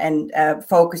and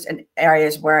focus in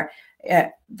areas where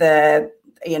there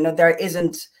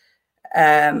isn't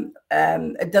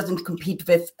it doesn't compete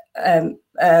with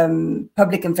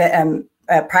public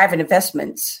private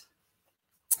investments,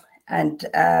 and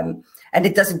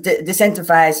it doesn't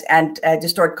disincentivize and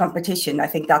distort competition. I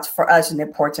think that's for us an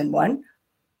important one.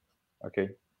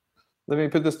 Okay, let me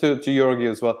put this to Georgi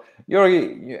as well.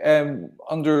 Georgi,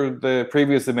 under the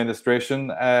previous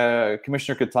administration,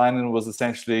 Commissioner Katainen was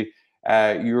essentially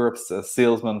Europe's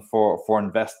salesman for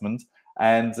investment,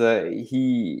 and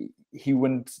he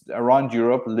went around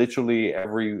Europe, literally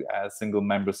every single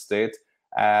member state,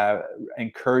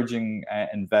 encouraging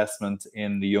investment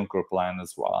in the Juncker plan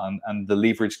as well, and the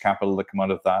leverage capital that came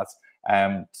out of that,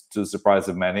 to the surprise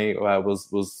of many,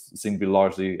 was seen to be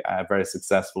largely very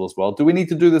successful as well. Do we need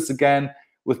to do this again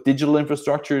with digital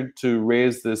infrastructure to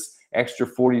raise this extra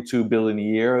 42 billion a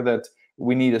year? That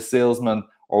we need a salesman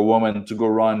or woman to go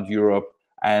around Europe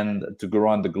and to go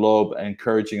around the globe,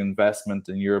 encouraging investment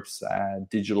in Europe's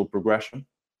digital progression?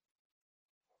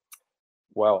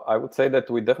 Well, I would say that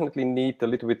we definitely need a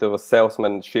little bit of a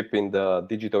salesmanship in the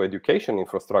digital education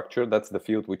infrastructure. That's the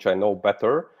field which I know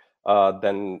better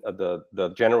than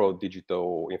the general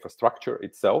digital infrastructure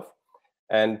itself.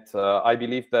 And I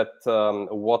believe that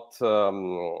what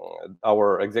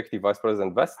our Executive Vice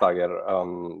President Vestager,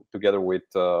 together with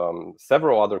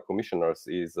several other commissioners,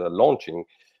 is launching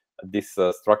this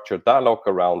structured dialogue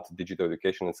around digital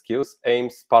education and skills,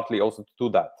 aims partly also to do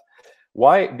that.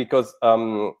 Why? Because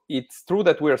it's true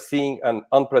that we are seeing an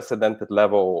unprecedented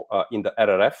level in the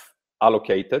RRF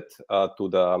allocated to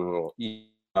the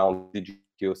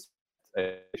digital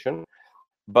education.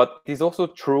 But it is also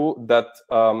true that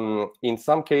in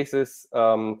some cases,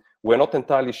 we're not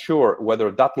entirely sure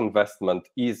whether that investment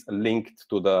is linked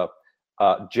to the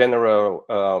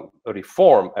general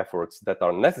reform efforts that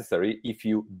are necessary if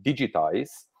you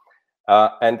digitize.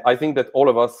 And I think that all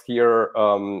of us here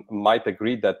might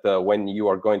agree that when you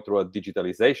are going through a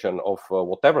digitalization of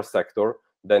whatever sector,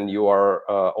 then you are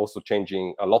also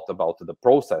changing a lot about the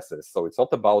processes. So it's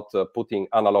not about putting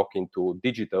analog into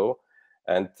digital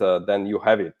and then you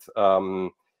have it.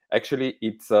 Actually,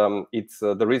 it's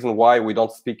the reason why we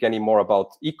don't speak anymore about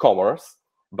e-commerce,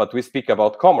 but we speak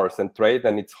about commerce and trade,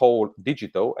 and it's whole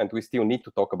digital. And we still need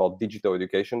to talk about digital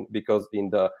education because in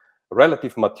the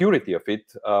relative maturity of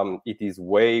it, it is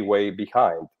way, way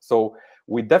behind. So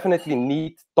we definitely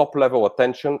need top-level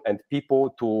attention and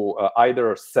people to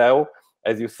either sell,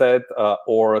 as you said,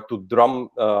 or to drum,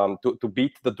 to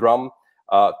beat the drum,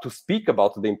 to speak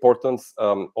about the importance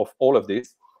of all of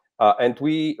this. And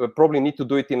we probably need to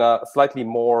do it in a slightly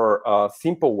more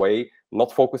simple way,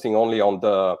 not focusing only on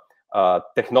the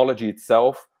technology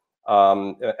itself,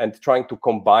 and trying to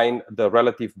combine the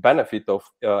relative benefit of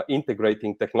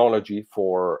integrating technology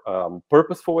for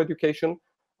purposeful education,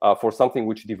 for something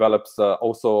which develops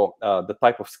also the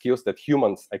type of skills that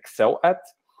humans excel at.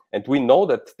 And we know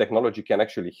that technology can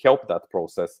actually help that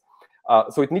process.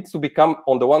 So it needs to become,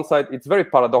 on the one side, it's very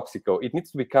paradoxical. It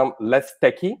needs to become less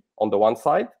techy on the one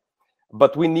side,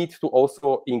 but we need to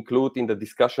also include in the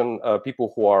discussion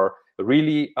people who are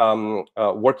really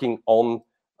working on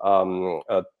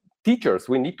teachers.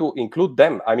 We need to include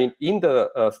them. I mean, in the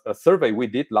survey we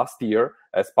did last year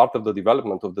as part of the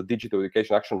development of the Digital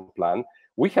Education Action Plan,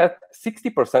 we had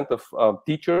 60% of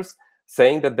teachers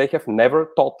saying that they have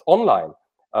never taught online.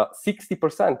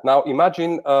 60%. Now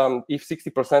imagine if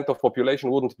 60% of population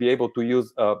wouldn't be able to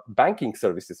use banking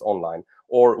services online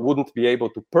or wouldn't be able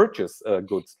to purchase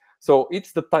goods. So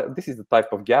it's this is the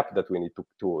type of gap that we need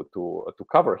to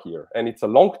cover here, and it's a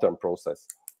long-term process.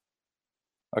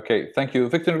 Okay, thank you,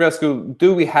 Victor Negrescu.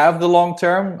 Do we have the long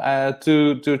term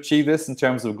to achieve this in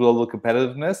terms of global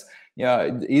competitiveness?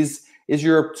 Yeah, is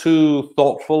Europe too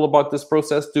thoughtful about this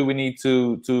process? Do we need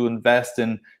to invest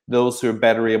in those who are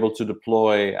better able to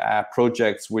deploy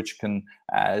projects which can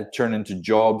turn into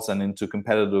jobs and into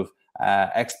competitive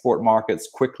export markets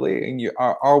quickly? And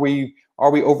are we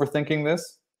overthinking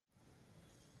this?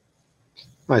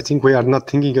 I think we are not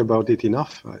thinking about it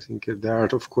enough. I think there are,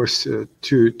 of course,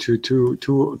 two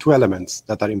elements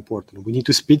that are important. We need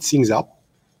to speed things up,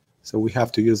 so we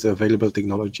have to use the available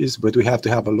technologies, but we have to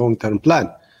have a long-term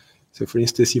plan. So, for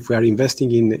instance, if we are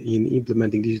investing in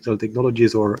implementing digital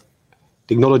technologies or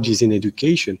technologies in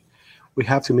education, we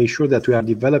have to make sure that we are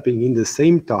developing in the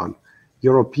same time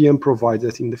European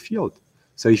providers in the field.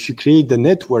 So if you create the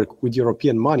network with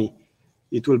European money,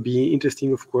 it will be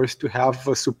interesting, of course, to have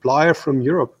a supplier from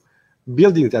Europe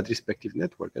building that respective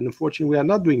network. And unfortunately, we are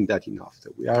not doing that enough.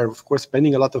 So we are, of course,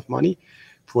 spending a lot of money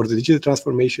for the digital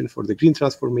transformation, for the green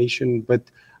transformation, but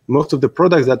most of the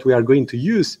products that we are going to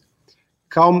use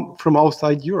come from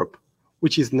outside Europe,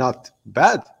 which is not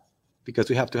bad because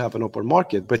we have to have an open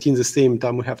market. But in the same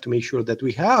time, we have to make sure that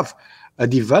we have a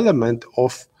development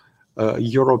of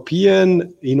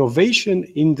European innovation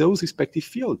in those respective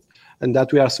fields, and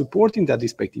that we are supporting that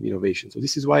respective innovation. So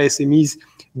this is why SMEs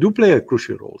do play a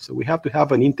crucial role. So we have to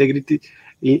have an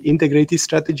integrated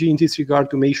strategy in this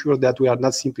regard to make sure that we are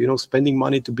not simply, spending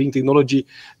money to bring technology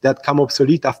that come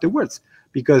obsolete afterwards.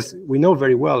 Because we know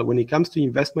very well when it comes to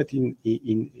investment in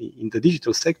the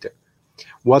digital sector,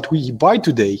 what we buy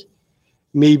today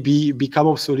may become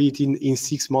obsolete in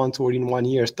 6 months or in 1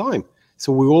 year's time.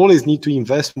 So we always need to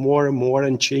invest more and more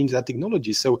and change that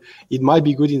technology. So it might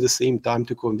be good in the same time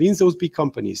to convince those big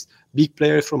companies, big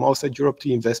players from outside Europe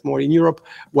to invest more in Europe,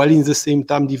 while in the same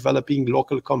time developing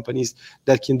local companies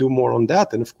that can do more on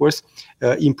that. And of course,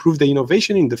 improve the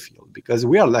innovation in the field because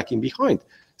we are lacking behind.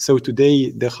 So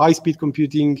today, the high-speed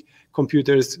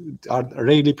computers are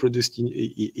rarely produced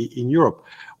in Europe.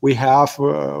 We have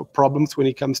problems when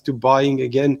it comes to buying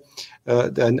again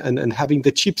and having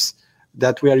the chips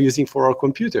that we are using for our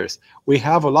computers. We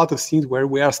have a lot of things where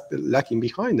we are still lacking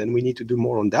behind, and we need to do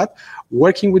more on that,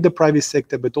 working with the private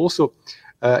sector, but also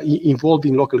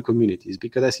involving local communities.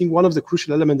 Because I think one of the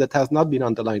crucial elements that has not been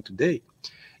underlined today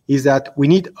is that we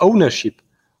need ownership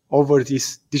over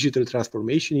this digital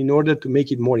transformation in order to make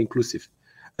it more inclusive.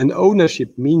 And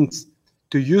ownership means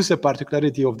to use the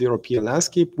particularity of the European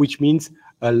landscape, which means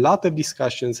a lot of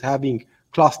discussions, having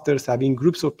clusters, having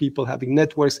groups of people, having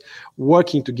networks,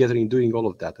 working together in doing all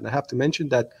of that. And I have to mention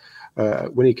that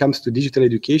when it comes to digital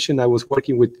education, I was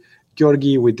working with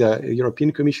Georgi, with the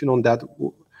European Commission on that.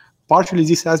 Partially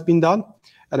this has been done,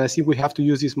 and I think we have to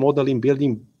use this model in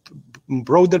building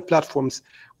broader platforms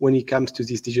when it comes to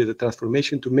this digital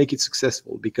transformation to make it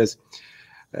successful. Because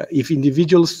if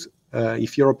individuals,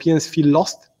 if Europeans feel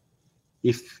lost,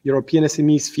 if European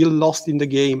SMEs feel lost in the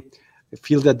game,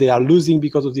 feel that they are losing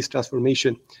because of this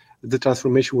transformation, the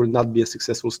transformation will not be a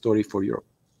successful story for Europe.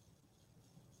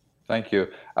 Thank you.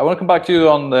 I want to come back to you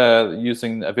on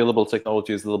using available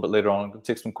technologies a little bit later on. I'm going to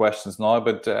take some questions now,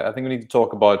 but I think we need to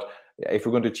talk about if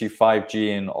we're going to achieve 5G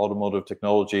in automotive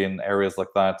technology in areas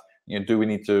like that, do we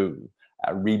need to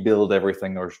rebuild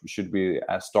everything, or should we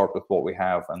start with what we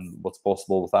have and what's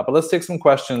possible with that? But let's take some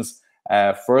questions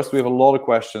first. We have a lot of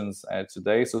questions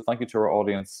today, so thank you to our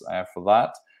audience for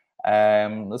that.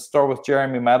 Let's start with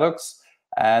Jeremy Maddox.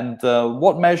 And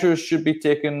what measures should be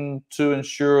taken to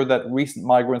ensure that recent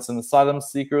migrants and asylum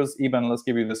seekers, Eben, let's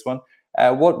give you this one.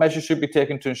 What measures should be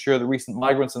taken to ensure that recent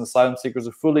migrants and asylum seekers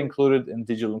are fully included in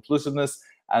digital inclusiveness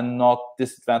and not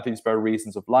disadvantaged by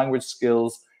reasons of language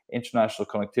skills, international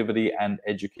connectivity, and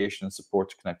education and support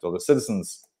to connect other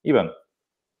citizens? Eben.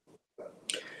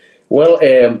 Well,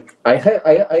 I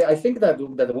think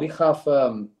that we have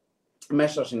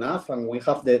measures enough, and we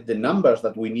have the numbers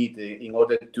that we need in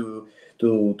order to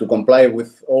comply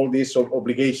with all these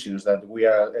obligations that we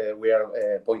are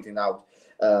pointing out.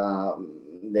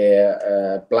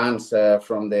 The plans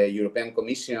from the European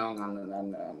Commission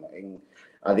and in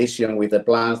addition with the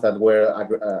plans that were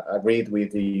agreed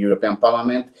with the European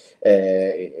Parliament,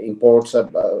 imports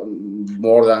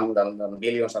more than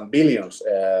billions and billions.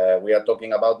 We are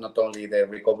talking about not only the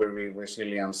recovery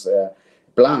resilience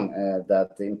plan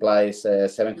that implies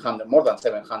more than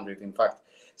 700, in fact,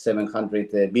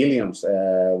 700 billions.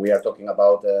 We are talking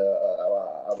about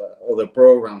other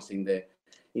programs in the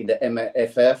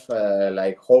MFF,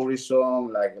 like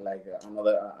Horizon, like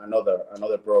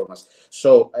another programs.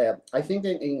 So I think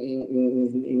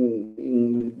in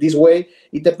this way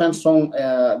it depends on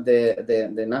the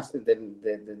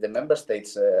member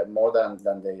states more than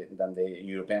the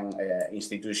European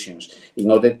institutions in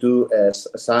order to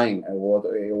assign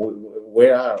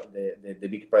where are the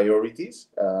big priorities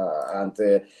and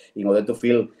in order to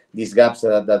fill these gaps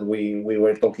that we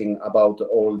were talking about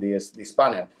all this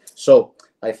panel. So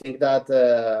I think that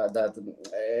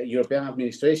European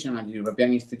administration and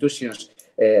European institutions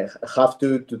have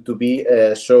to be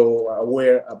so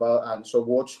aware about and so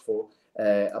watchful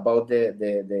about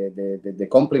the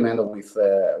complement with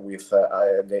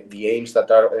the aims that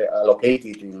are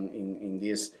allocated in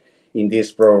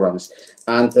these programs.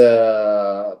 And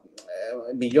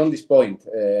beyond this point,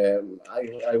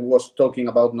 I was talking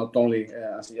about not only,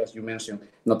 as you mentioned,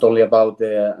 not only about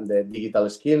the digital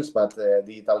skills, but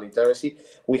digital literacy.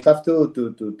 We have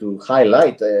to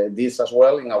highlight this as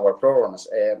well in our programs.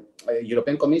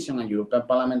 European Commission and European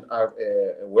Parliament are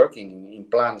working in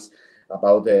plans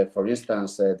about, for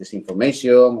instance,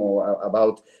 disinformation, or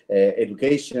about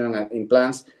education, in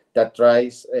plans that try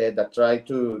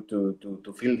to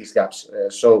fill these gaps.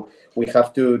 So we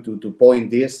have to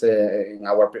point this in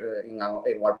our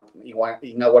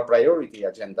priority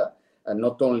agenda, and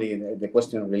not only the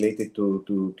question related to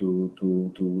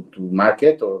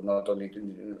market, or not only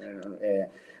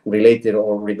related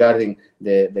or regarding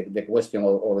the question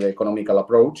or the economical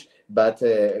approach, but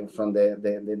from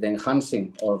the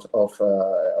enhancing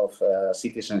of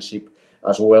citizenship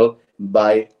as well,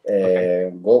 by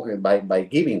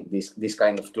giving this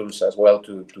kind of tools as well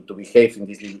to behave in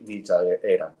this digital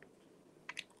era.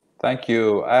 Thank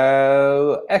you.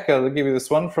 Eka, I'll give you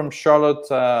this one from Charlotte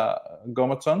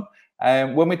Gomerton.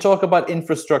 When we talk about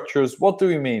infrastructures, what do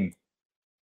we mean?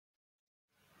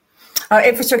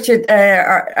 Infrastructure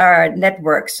are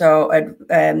networks, so it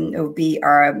would be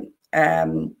our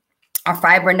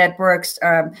fiber networks,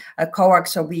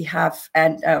 coax, so we have,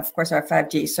 and of course our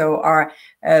 5G. So our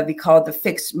we call the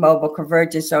fixed mobile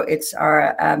convergence. So it's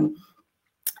our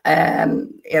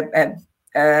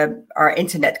our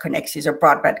internet connections or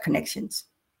broadband connections.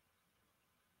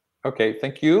 Okay,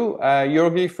 thank you.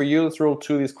 Georgi, for you, let's roll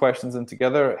two of these questions in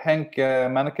together. Henk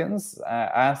Mannekens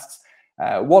asks,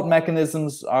 what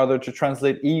mechanisms are there to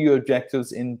translate EU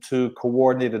objectives into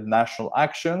coordinated national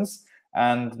actions?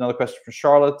 And another question from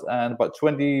Charlotte, and about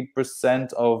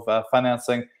 20% of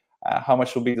financing, how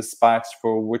much will be dispatched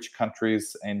for which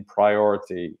countries in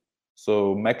priority?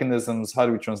 So mechanisms, how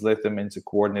do we translate them into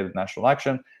coordinated national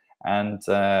action? And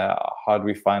how do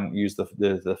we use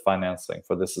the financing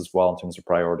for this as well in terms of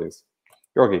priorities?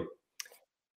 Georgi.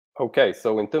 Okay,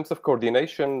 so in terms of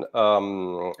coordination,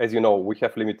 as you know, we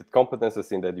have limited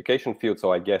competences in the education field,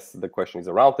 so I guess the question is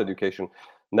around education.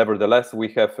 Nevertheless, we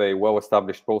have a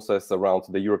well-established process around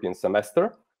the European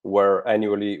semester, where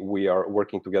annually we are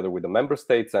working together with the member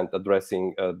states and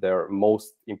addressing their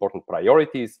most important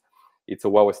priorities. It's a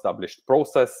well-established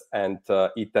process, and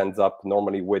it ends up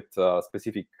normally with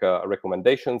specific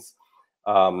recommendations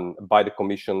by the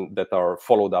Commission that are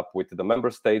followed up with the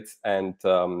member states. And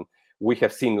we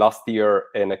have seen last year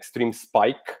an extreme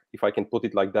spike, if I can put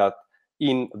it like that,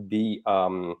 in the,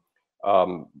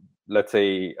 let's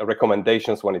say,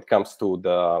 recommendations when it comes to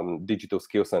the digital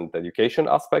skills and education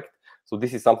aspect. So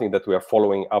this is something that we are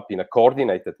following up in a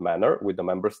coordinated manner with the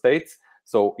member states.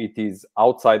 So it is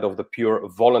outside of the pure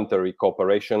voluntary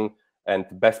cooperation and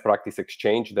best practice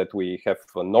exchange that we have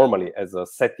normally as a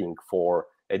setting for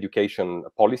education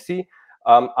policy.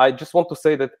 I just want to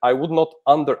say that I would not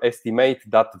underestimate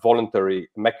that voluntary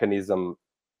mechanism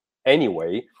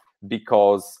anyway,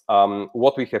 because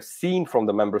what we have seen from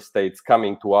the member states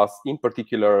coming to us, in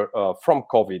particular from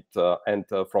COVID and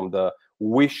from the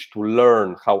wish to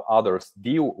learn how others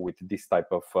deal with this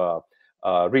type of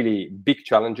really big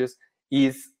challenges,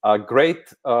 is a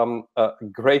great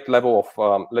level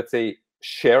of, let's say,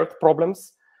 shared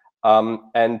problems.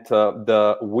 And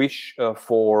the wish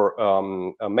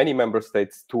for many member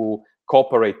states to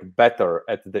cooperate better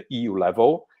at the EU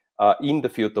level in the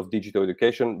field of digital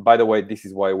education. By the way, this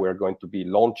is why we're going to be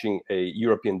launching a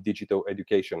European Digital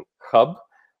Education Hub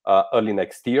early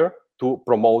next year to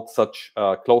promote such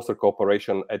closer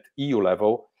cooperation at EU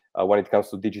level when it comes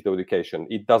to digital education.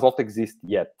 It does not exist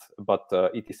yet, but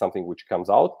it is something which comes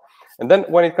out. And then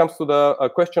when it comes to the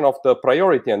question of the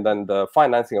priority and then the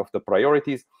financing of the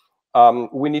priorities,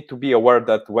 we need to be aware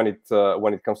that when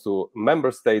it comes to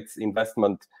member states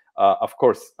investment, of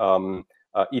course,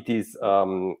 it is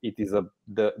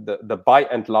the by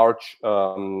and large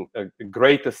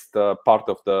greatest part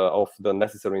of the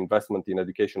necessary investment in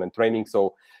education and training.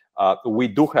 So we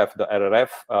do have the RRF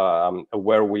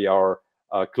where we are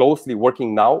closely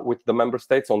working now with the member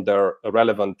states on their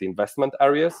relevant investment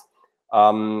areas.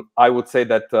 I would say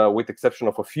that with exception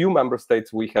of a few member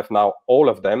states, we have now all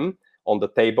of them on the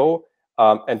table,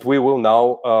 and we will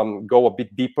now go a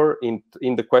bit deeper in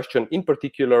the question, in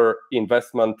particular,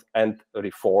 investment and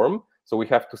reform. So we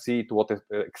have to see to what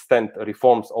extent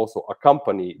reforms also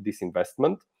accompany this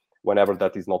investment whenever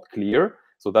that is not clear.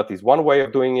 So that is one way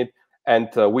of doing it. And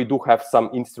we do have some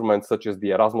instruments such as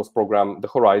the Erasmus program, the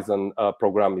Horizon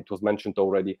program, it was mentioned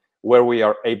already, where we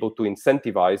are able to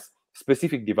incentivize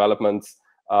specific developments.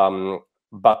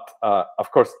 But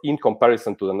of course, in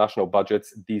comparison to the national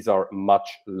budgets, these are much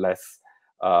less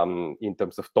in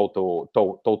terms of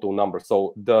total numbers.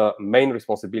 So the main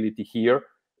responsibility here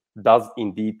does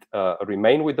indeed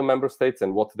remain with the member states.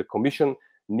 And what the Commission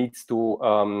needs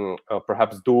to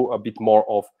perhaps do a bit more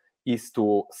of is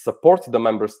to support the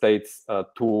member states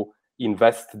to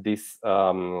invest this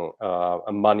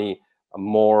money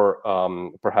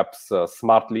more perhaps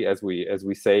smartly, as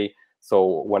we say.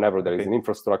 So whenever there is an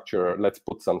infrastructure, let's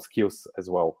put some skills as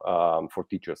well for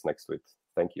teachers next to it.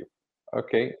 Thank you.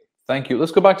 Okay, thank you.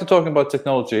 Let's go back to talking about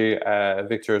technology,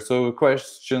 Victor. So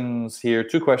questions here,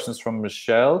 two questions from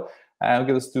Michelle. I'll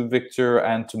give this to Victor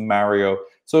and to Mario.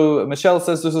 So Michelle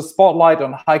says there's a spotlight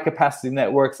on high-capacity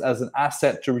networks as an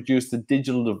asset to reduce the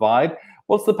digital divide.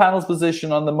 What's the panel's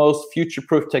position on the most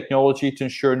future-proof technology to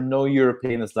ensure no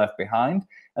European is left behind?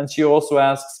 And she also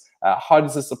asks, how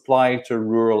does this apply to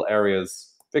rural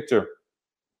areas? Victor.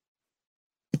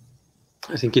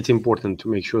 I think it's important to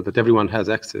make sure that everyone has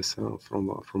access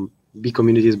from big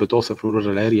communities, but also from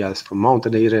rural areas, from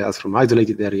mountain areas, from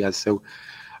isolated areas. So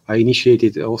I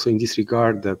initiated also in this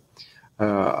regard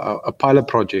a pilot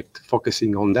project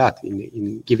focusing on that,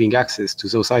 in giving access to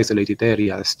those isolated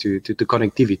areas to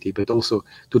connectivity, but also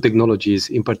to technologies,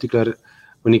 in particular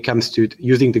when it comes to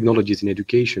using technologies in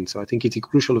education. So I think it's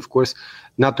crucial, of course,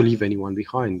 not to leave anyone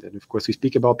behind. And of course, we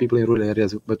speak about people in rural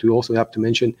areas, but we also have to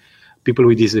mention people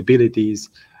with disabilities,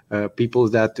 people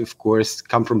that, of course,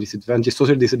 come from disadvantage,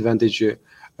 social disadvantage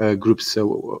groups.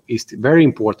 So it's very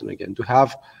important, again, to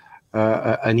have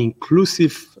an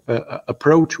inclusive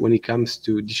approach when it comes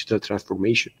to digital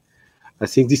transformation. I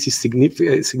think this is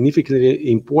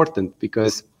significantly important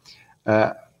because,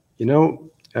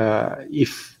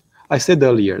 if I said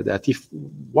earlier that if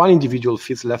one individual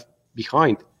feels left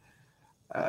behind,